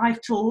piece that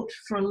I've taught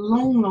for a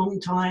long, long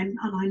time,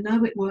 and I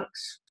know it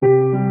works.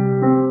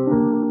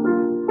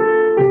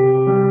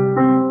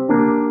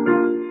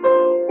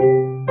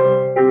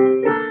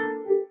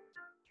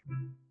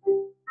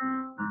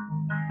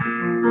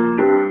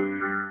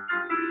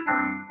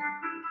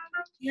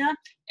 Yeah,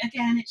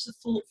 again, it's a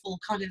thoughtful,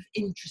 kind of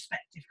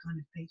introspective kind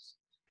of piece.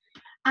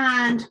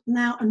 And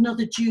now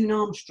another June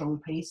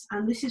Armstrong piece,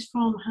 and this is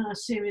from her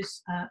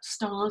series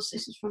Stars.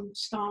 This is from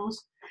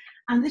Stars,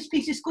 and this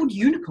piece is called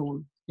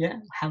Unicorn. Yeah,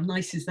 how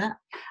nice is that?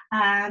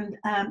 And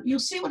you'll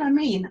see what I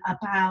mean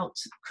about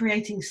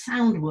creating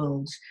sound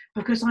worlds,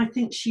 because I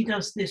think she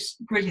does this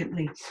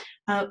brilliantly.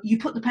 You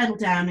put the pedal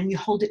down and you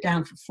hold it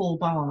down for 4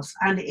 bars,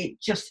 and it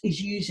just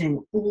is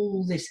using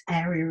all this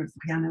area of the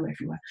piano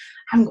everywhere.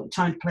 I haven't got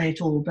time to play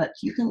it all, but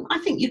you can. I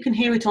think you can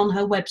hear it on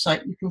her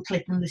website. You can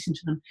click and listen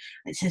to them.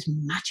 It says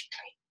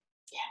magically.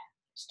 Yeah,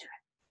 let's do it.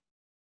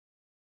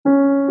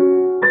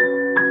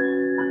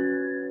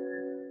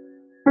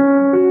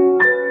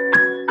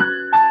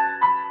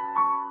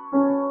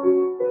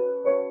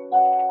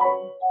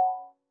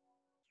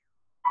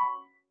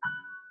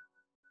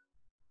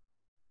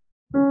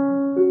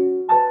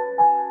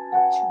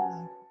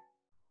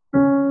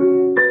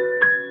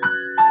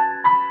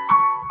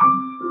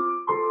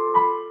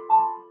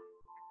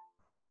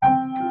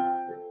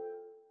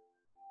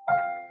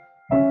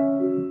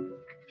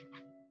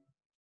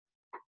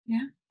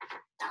 Yeah,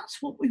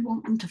 that's what we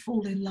want them to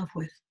fall in love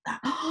with.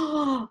 That,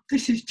 oh,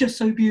 this is just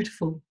so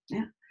beautiful.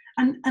 Yeah,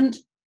 and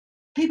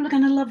people are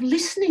going to love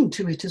listening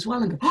to it as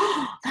well and go,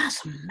 oh,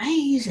 that's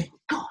amazing.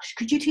 Gosh,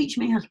 could you teach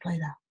me how to play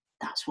that?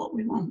 That's what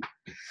we want.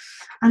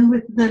 And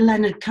with the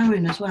Leonard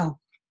Cohen as well.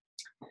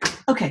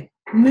 Okay,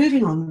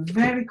 moving on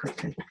very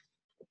quickly.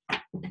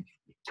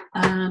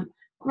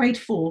 Grade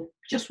 4,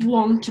 just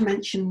one to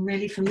mention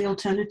really from the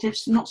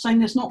alternatives. I'm not saying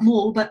there's not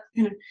more, but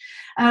you know,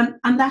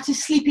 and that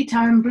is Sleepy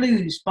Town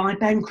Blues by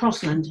Ben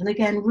Crossland. And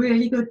again,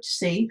 really good to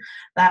see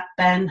that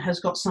Ben has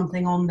got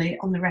something on the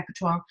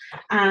repertoire.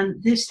 And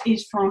this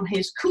is from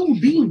his Cool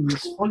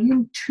Beans,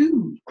 Volume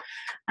 2.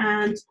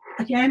 And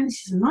again,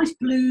 this is a nice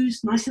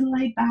blues, nice and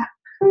laid back.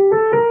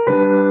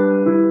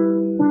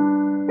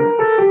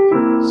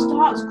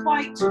 Starts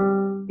quite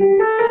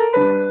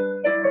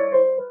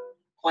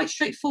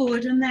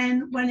straightforward, and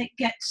then when it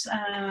gets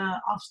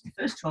after the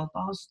first 12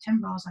 bars, 10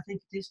 bars I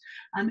think it is,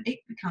 it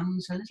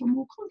becomes a little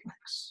more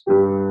complex.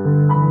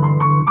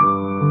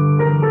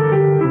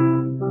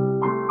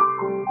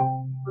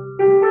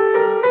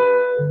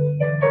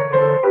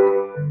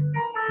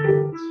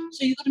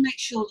 So you've got to make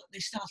sure that they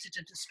started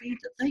at a speed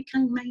that they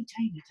can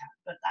maintain it at,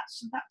 but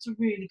that's a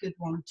really good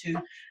one to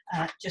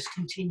just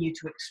continue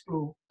to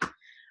explore.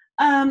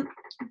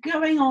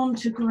 Going on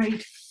to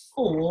grade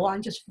 4,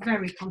 I'm just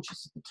very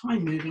conscious of the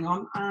time moving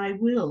on. I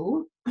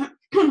will,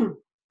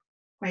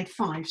 grade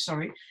 5,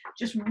 sorry,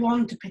 just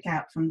one to pick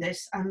out from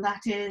this, and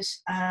that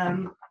is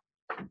the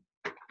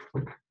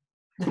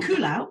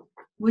Cool Out,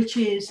 which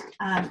is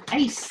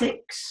A6.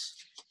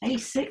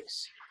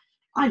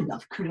 I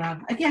love Cool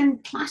Out. Again,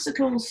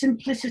 classical,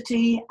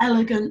 simplicity,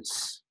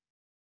 elegance.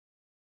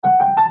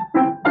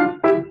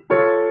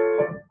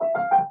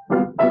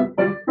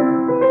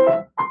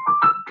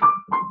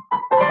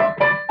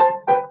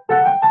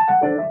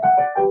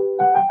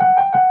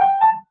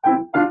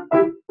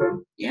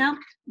 Yeah,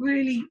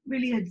 really,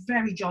 really a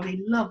very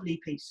jolly,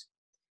 lovely piece.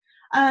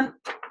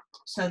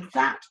 So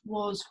that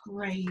was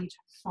grade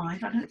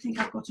 5. I don't think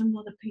I've got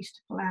another piece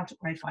to pull out at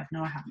grade 5.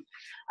 No, I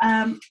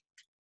haven't.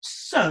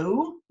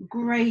 So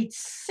grade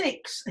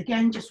 6,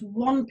 again, just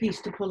one piece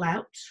to pull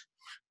out.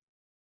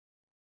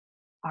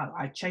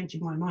 I'm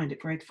changing my mind at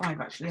grade 5,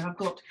 actually. I've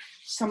got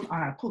some,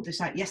 I pulled this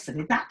out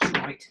yesterday, that's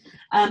right.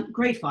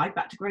 Grade 5,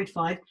 back to grade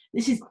 5.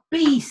 This is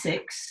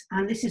B6,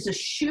 and this is a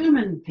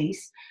Schumann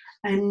piece,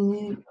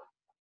 and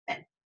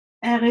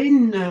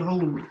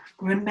Erinnerung,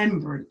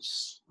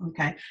 remembrance,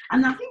 okay.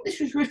 And I think this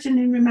was written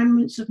in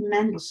remembrance of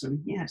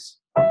Mendelssohn, yes.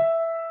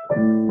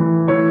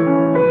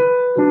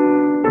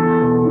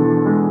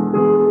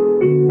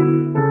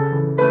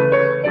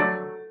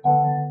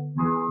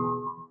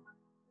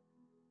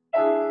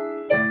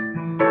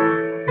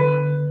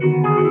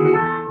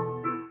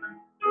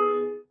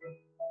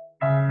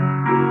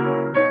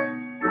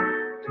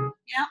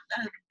 Yeah,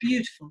 a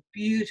beautiful,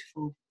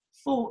 beautiful,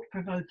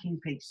 thought-provoking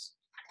piece.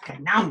 Okay,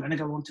 now I'm going to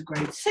go on to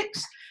grade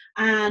 6,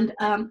 and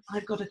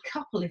I've got a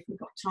couple, if we've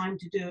got time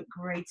to do it,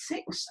 grade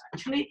 6,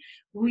 actually.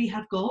 We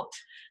have got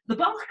the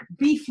Bach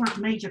B-flat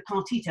major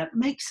partita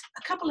makes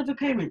a couple of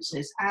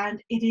appearances, and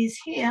it is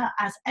here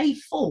as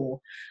A4,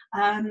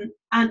 and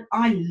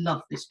I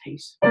love this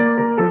piece.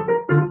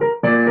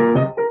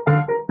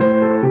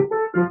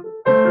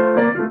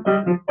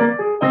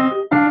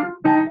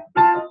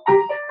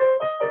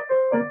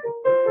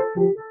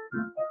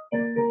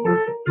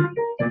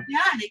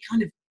 Yeah, and it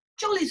kind of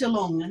jollies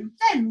along, and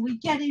then we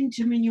get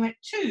into Minuet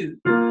 2.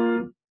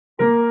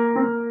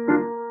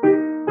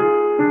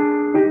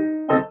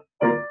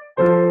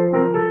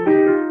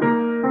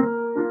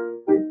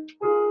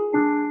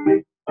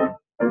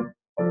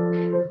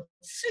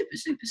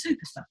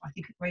 super stuff, I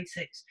think, at grade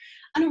 6.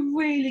 And a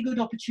really good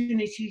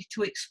opportunity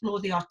to explore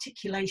the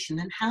articulation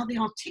and how the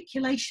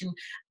articulation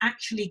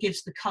actually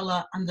gives the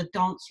colour and the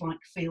dance-like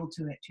feel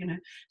to it, you know.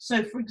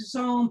 So, for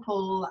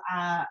example,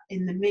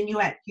 in the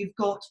minuet, you've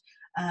got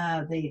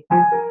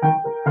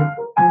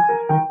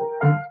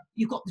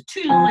you've got the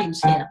 2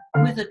 lines here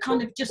with a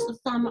kind of just the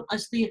thumb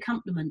as the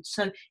accompaniment.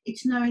 So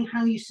it's knowing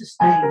how you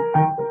sustain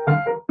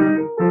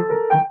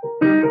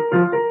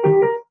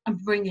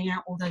and bringing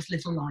out all those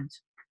little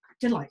lines.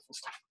 Delightful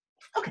stuff.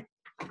 Okay.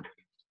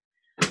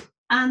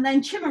 And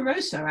then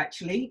Cimarosa,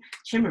 actually.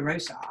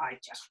 Cimarosa, I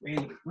just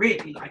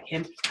really like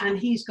him. And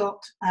he's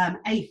got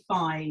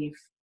A5.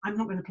 I'm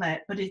not going to play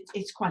it, but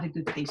it's quite a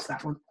good piece,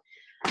 that one.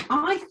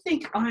 I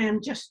think I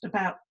am just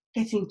about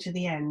getting to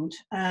the end.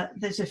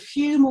 There's a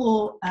few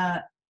more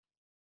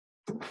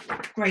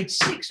grade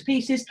 6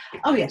 pieces.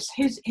 Oh yes,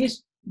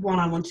 here's one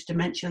I wanted to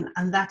mention,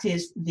 and that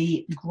is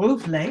the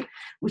Grovelet,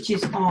 which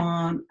is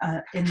on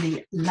in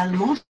the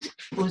L'Allemand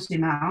aux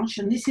Images,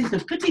 and this is the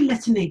Petit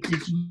Lettonné de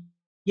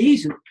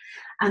Jésus,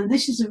 and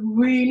this is a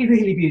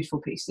really beautiful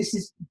piece. This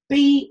is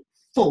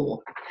B4.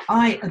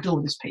 I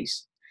adore this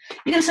piece.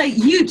 You're going to say,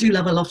 you do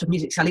love a lot of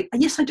music, Sally.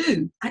 And yes, I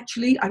do.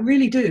 Actually, I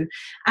really do.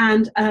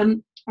 And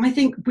I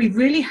think we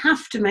really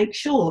have to make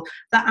sure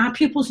that our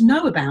pupils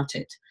know about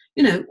it.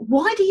 You know,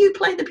 why do you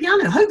play the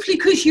piano? Hopefully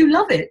because you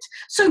love it.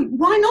 So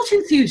why not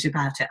enthuse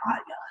about it?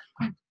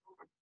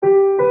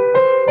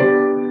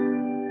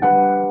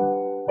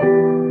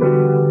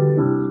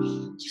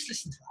 Just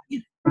listen to that, you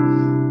know.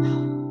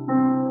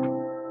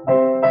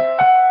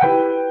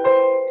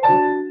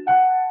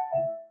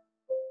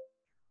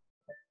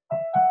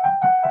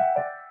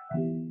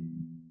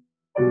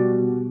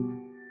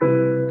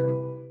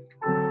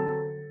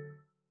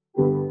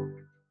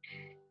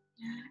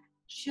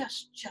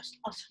 Just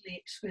utterly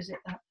exquisite,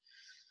 that.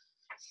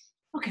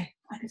 Okay,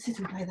 I could sit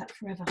and play that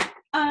forever.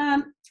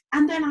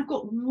 And then I've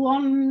got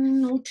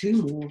two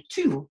more,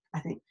 I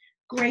think.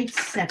 Grade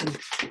 7.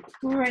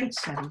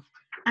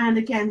 And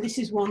again, this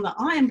is one that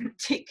I am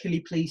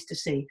particularly pleased to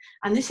see.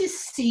 And this is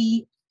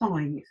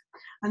C5.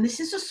 And this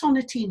is a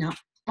sonatina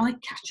by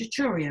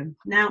Cacciatore.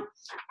 Now,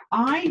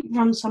 I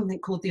run something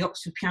called the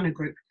Oxford Piano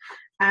Group.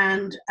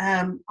 And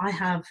I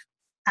have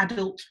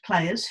adult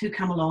players who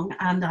come along,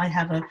 and I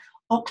have a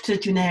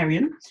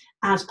octogenarian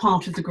as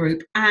part of the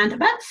group, and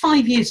about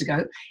 5 years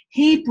ago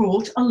he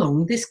brought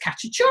along this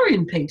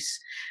Cacciatorian piece,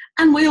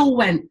 and we all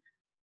went,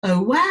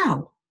 oh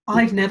wow,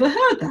 I've never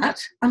heard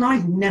that, and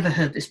I've never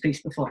heard this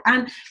piece before.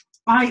 And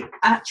I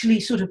actually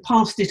sort of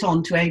passed it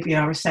on to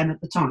ABRSM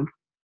at the time,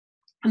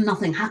 and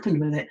nothing happened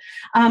with it,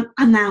 and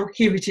now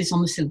here it is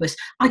on the syllabus.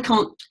 I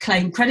can't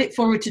claim credit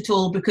for it at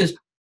all because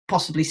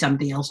possibly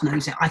somebody else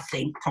knows it, I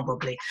think,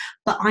 probably.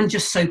 But I'm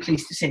just so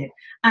pleased to see it.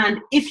 And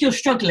if you're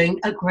struggling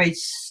at grade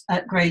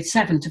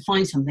 7 to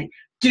find something,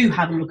 do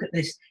have a look at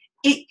this.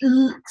 It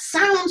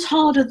sounds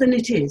harder than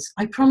it is,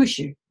 I promise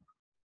you.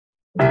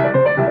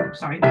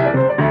 Sorry.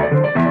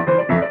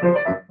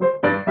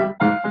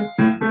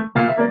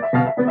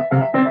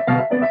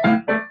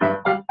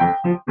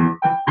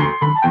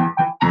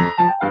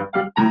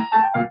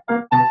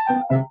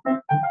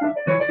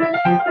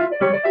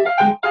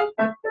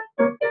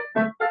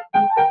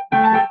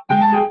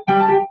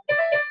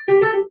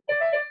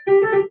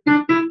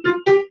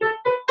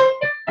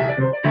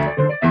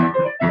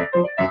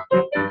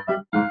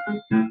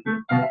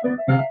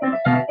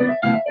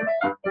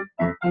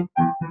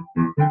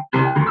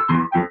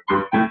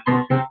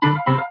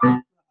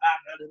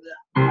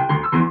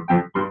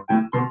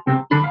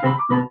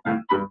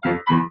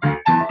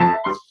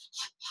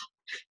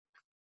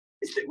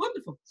 Isn't it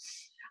wonderful?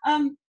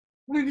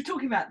 We were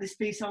talking about this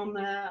piece on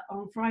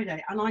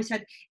Friday, and I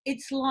said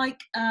it's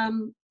like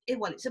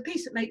it's a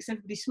piece that makes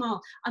everybody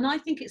smile, and I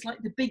think it's like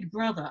the big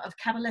brother of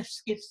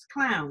Kabalevsky's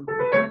Clown.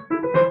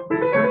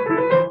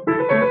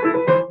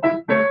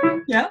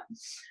 Yeah,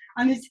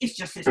 and it's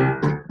just this.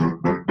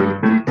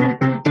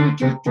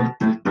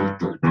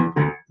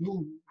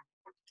 Ooh.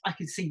 I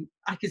could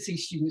see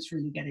students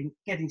really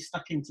getting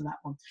stuck into that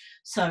one.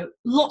 So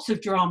lots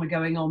of drama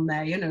going on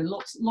there, you know,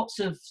 lots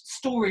of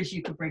stories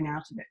you could bring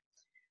out of it.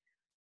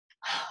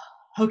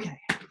 Okay,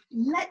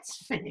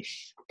 let's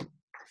finish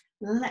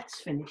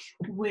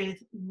with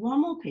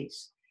one more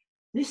piece,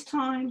 this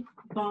time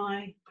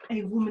by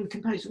a woman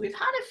composer. We've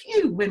had a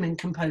few women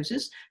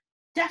composers,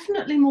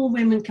 definitely more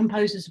women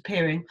composers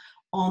appearing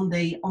on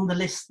the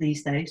list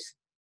these days.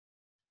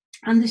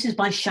 And this is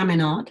by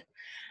Chaminade.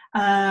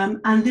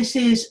 And this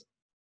is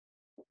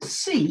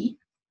C9,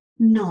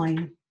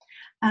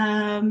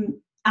 and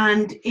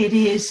it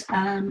is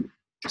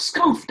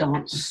Scarf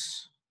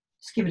Dance.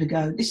 Let's give it a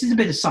go. This is a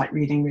bit of sight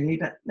reading, really,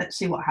 but let's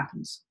see what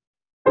happens.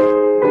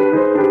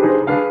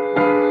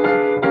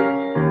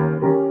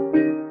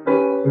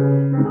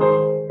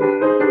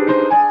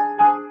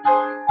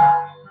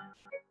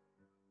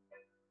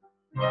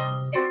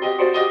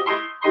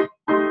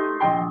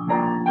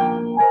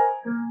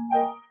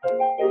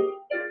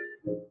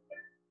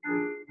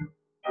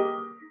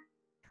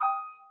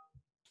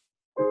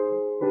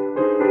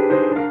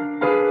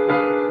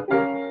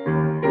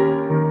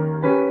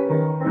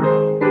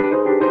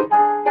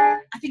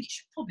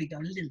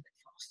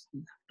 faster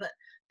than that,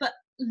 but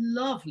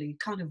lovely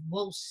kind of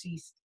waltzy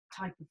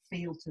type of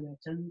feel to it,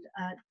 and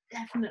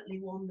definitely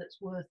one that's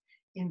worth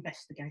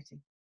investigating.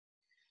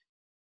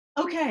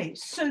 Okay,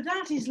 so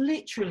that is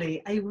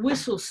literally a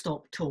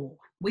whistle-stop tour.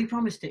 We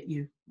promised it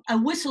you. A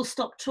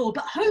whistle-stop tour,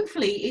 but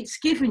hopefully it's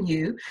given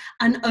you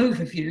an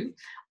overview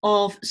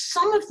of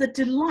some of the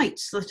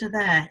delights that are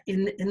there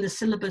in the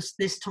syllabus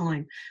this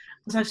time.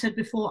 As I've said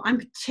before, I'm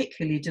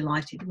particularly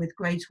delighted with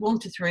grades 1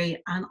 to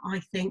 3, and I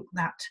think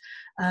that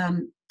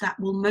that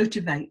will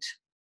motivate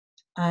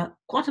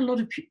quite a lot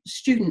of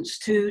students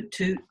to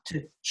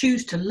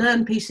choose to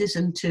learn pieces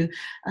and to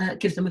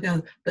give them a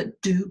go.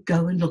 But do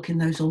go and look in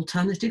those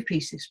alternative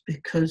pieces,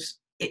 because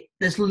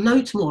there's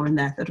loads more in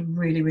there that are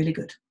really, really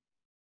good.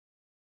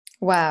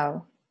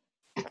 Wow.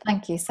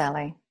 Thank you,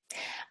 Sally.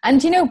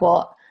 And you know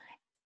what?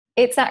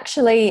 It's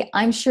actually,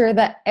 I'm sure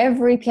that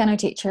every piano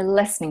teacher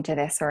listening to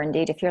this, or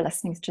indeed if you're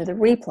listening to the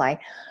replay,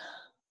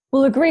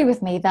 will agree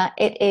with me that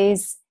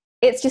it's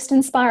just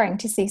inspiring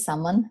to see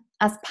someone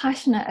as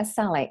passionate as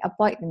Sally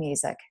about the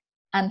music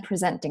and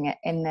presenting it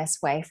in this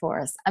way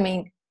for us. I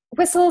mean,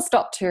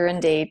 Whistlestop Tour,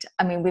 indeed.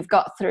 I mean, we've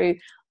got through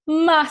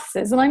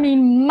masses, and I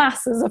mean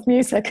masses of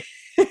music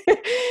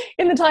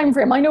in the time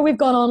frame. I know we've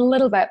gone on a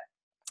little bit,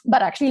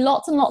 but actually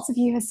lots and lots of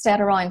you have stayed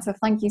around, so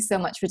thank you so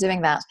much for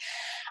doing that.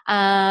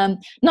 Now,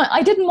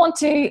 I didn't want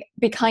to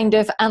be kind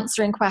of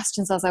answering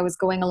questions as I was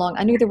going along.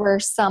 I knew there were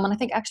some, and I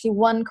think actually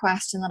one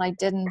question that I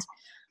didn't.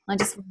 I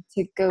just want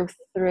to go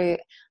through.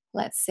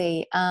 Let's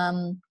see.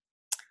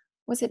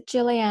 Was it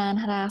Gillian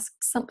had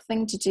asked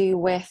something to do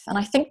with, and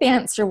I think the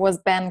answer was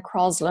Ben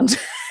Crosland.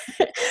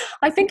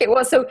 I think it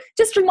was. So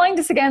just remind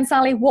us again,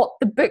 Sally, what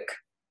the book,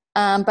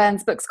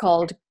 Ben's book's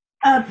called.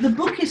 The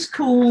book is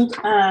called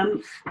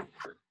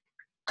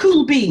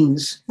Cool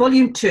Beans,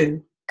 Volume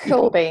 2.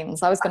 Cool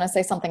Beans. I was going to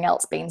say something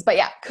else, Beans, but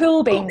yeah,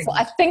 Cool Beans. Cool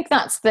Beans. I think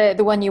that's the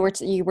one you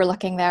were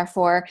looking there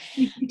for.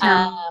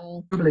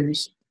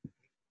 Blues.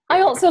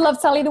 I also love,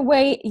 Sally, the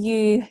way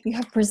you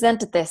have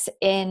presented this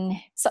in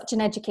such an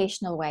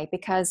educational way,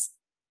 because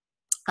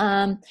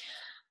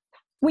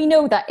we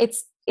know that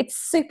it's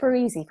super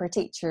easy for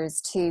teachers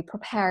to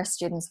prepare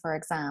students for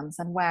exams,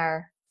 and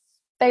where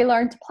they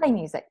learn to play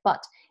music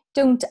but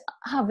don't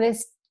have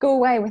this go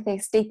away with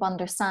this deep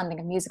understanding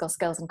of musical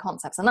skills and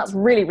concepts. And that's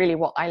really, really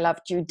what I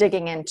loved you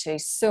digging into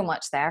so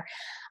much there,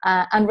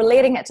 and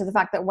relating it to the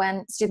fact that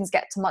when students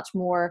get to much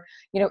more,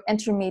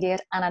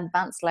 intermediate and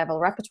advanced level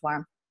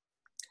repertoire,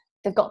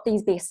 they've got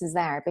these bases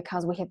there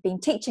because we have been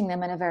teaching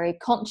them in a very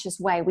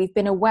conscious way. We've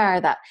been aware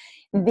that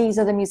these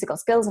are the musical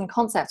skills and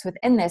concepts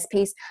within this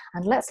piece,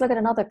 and let's look at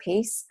another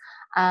piece.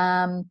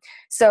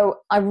 So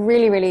I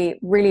really, really,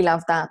 really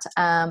love that.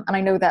 And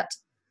I know that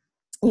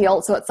you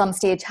also at some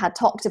stage had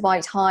talked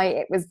about how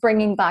it was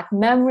bringing back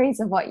memories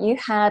of what you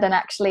had. And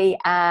actually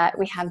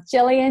we have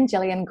Gillian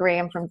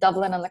Graham from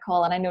Dublin on the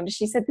call, and I noticed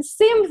she said the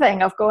same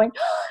thing of going,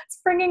 oh, it's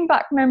bringing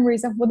back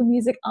memories of the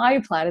music I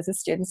played as a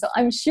student. So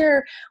I'm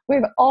sure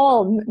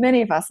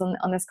many of us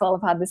on this call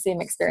have had the same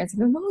experience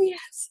of going, oh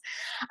yes.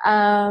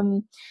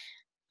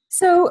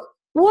 So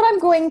what I'm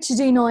going to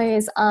do now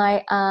is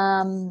I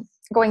am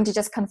going to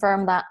just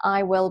confirm that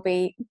I will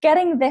be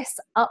getting this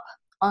up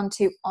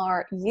onto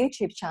our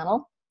YouTube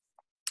channel.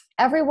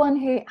 Everyone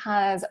who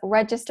has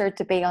registered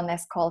to be on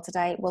this call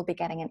today will be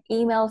getting an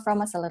email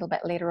from us a little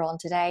bit later on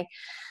today.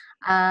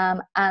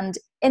 And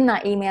in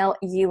that email,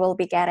 you will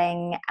be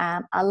getting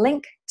a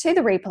link to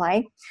the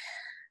replay.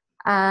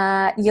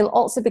 You'll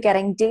also be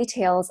getting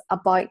details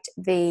about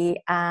the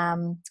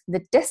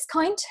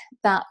discount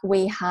that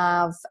we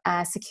have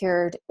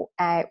secured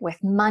with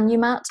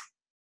Manumat.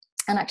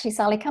 And actually,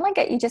 Sally, can I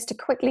get you just to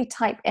quickly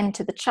type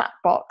into the chat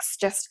box,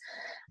 just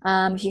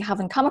if you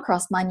haven't come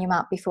across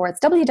Manumat before, it's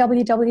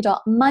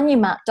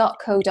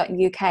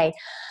www.manumat.co.uk.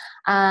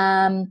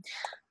 And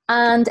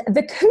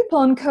the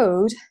coupon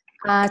code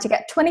to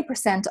get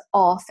 20%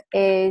 off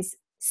is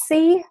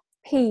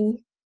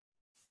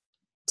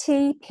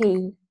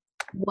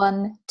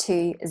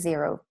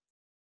CPTP120.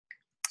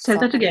 Say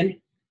that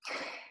again.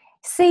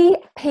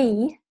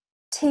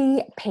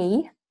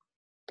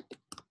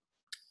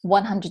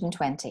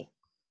 CPTP120.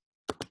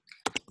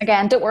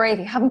 Again, don't worry if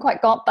you haven't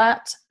quite got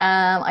that.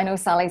 I know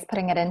Sally's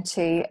putting it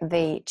into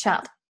the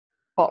chat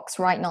box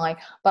right now,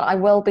 but I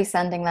will be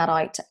sending that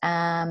out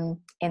in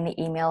the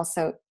email.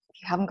 So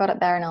if you haven't got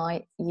it there now,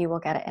 you will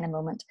get it in a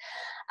moment.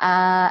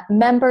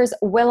 Members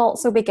will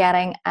also be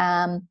getting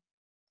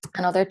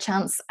another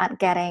chance at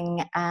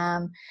getting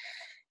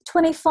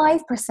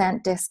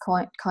 25%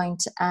 discount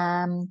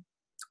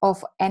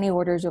of any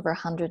orders over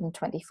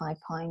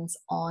 £125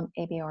 on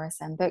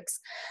ABRSM books.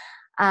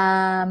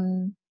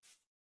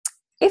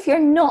 If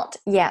you're not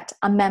yet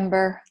a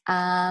member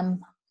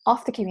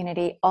of the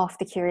community of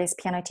the Curious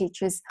Piano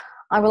Teachers,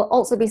 I will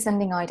also be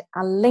sending out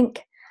a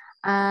link.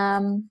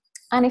 And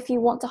if you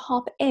want to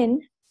hop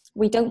in,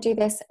 we don't do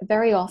this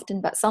very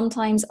often, but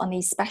sometimes on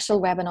these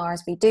special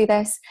webinars, we do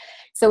this.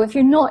 So if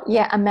you're not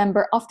yet a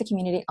member of the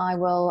community, I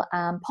will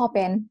pop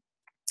in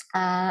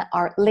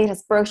our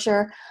latest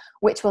brochure,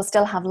 which will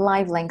still have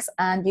live links,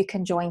 and you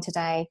can join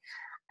today.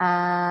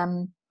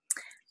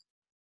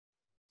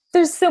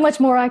 There's so much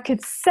more I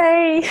could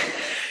say,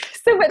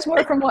 so much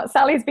more from what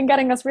Sally's been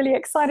getting us really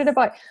excited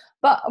about.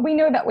 But we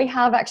know that we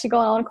have actually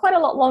gone on quite a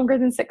lot longer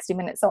than 60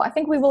 minutes. So I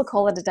think we will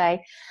call it a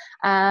day.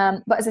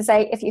 But as I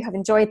say, if you have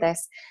enjoyed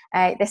this,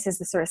 this is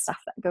the sort of stuff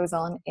that goes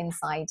on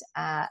inside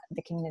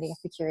the community of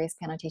the Curious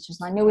Piano Teachers.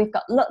 And I know we've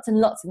got lots and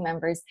lots of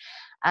members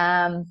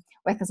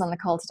with us on the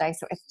call today.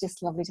 So it's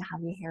just lovely to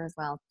have you here as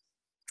well.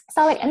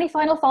 Sally, any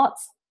final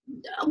thoughts?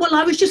 Well,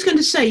 I was just going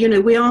to say, you know,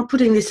 we are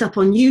putting this up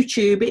on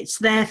YouTube. It's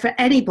there for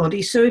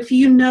anybody. So if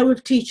you know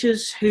of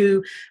teachers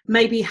who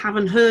maybe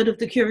haven't heard of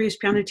the Curious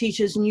Piano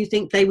Teachers and you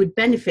think they would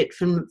benefit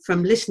from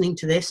listening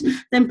to this,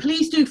 then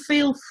please do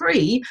feel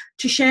free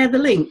to share the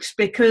links,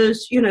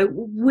 because, you know,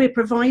 we're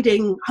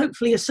providing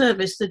hopefully a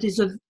service that is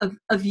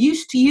of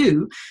use to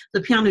you,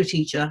 the piano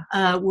teacher,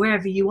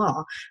 wherever you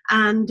are.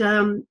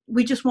 And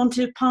we just want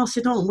to pass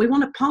it on. We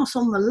want to pass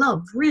on the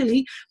love,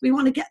 really. We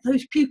want to get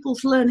those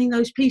pupils learning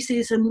those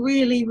pieces and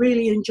really,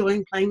 really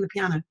enjoying playing the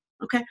piano.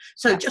 Okay,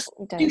 so just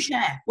do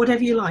share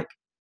whatever you like.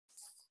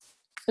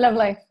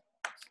 Lovely.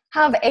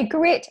 Have a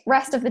great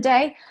rest of the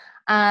day,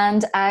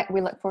 and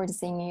we look forward to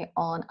seeing you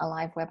on a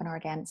live webinar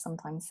again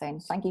sometime soon.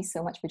 Thank you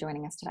so much for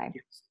joining us today.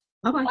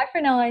 Bye-bye. Bye for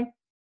now.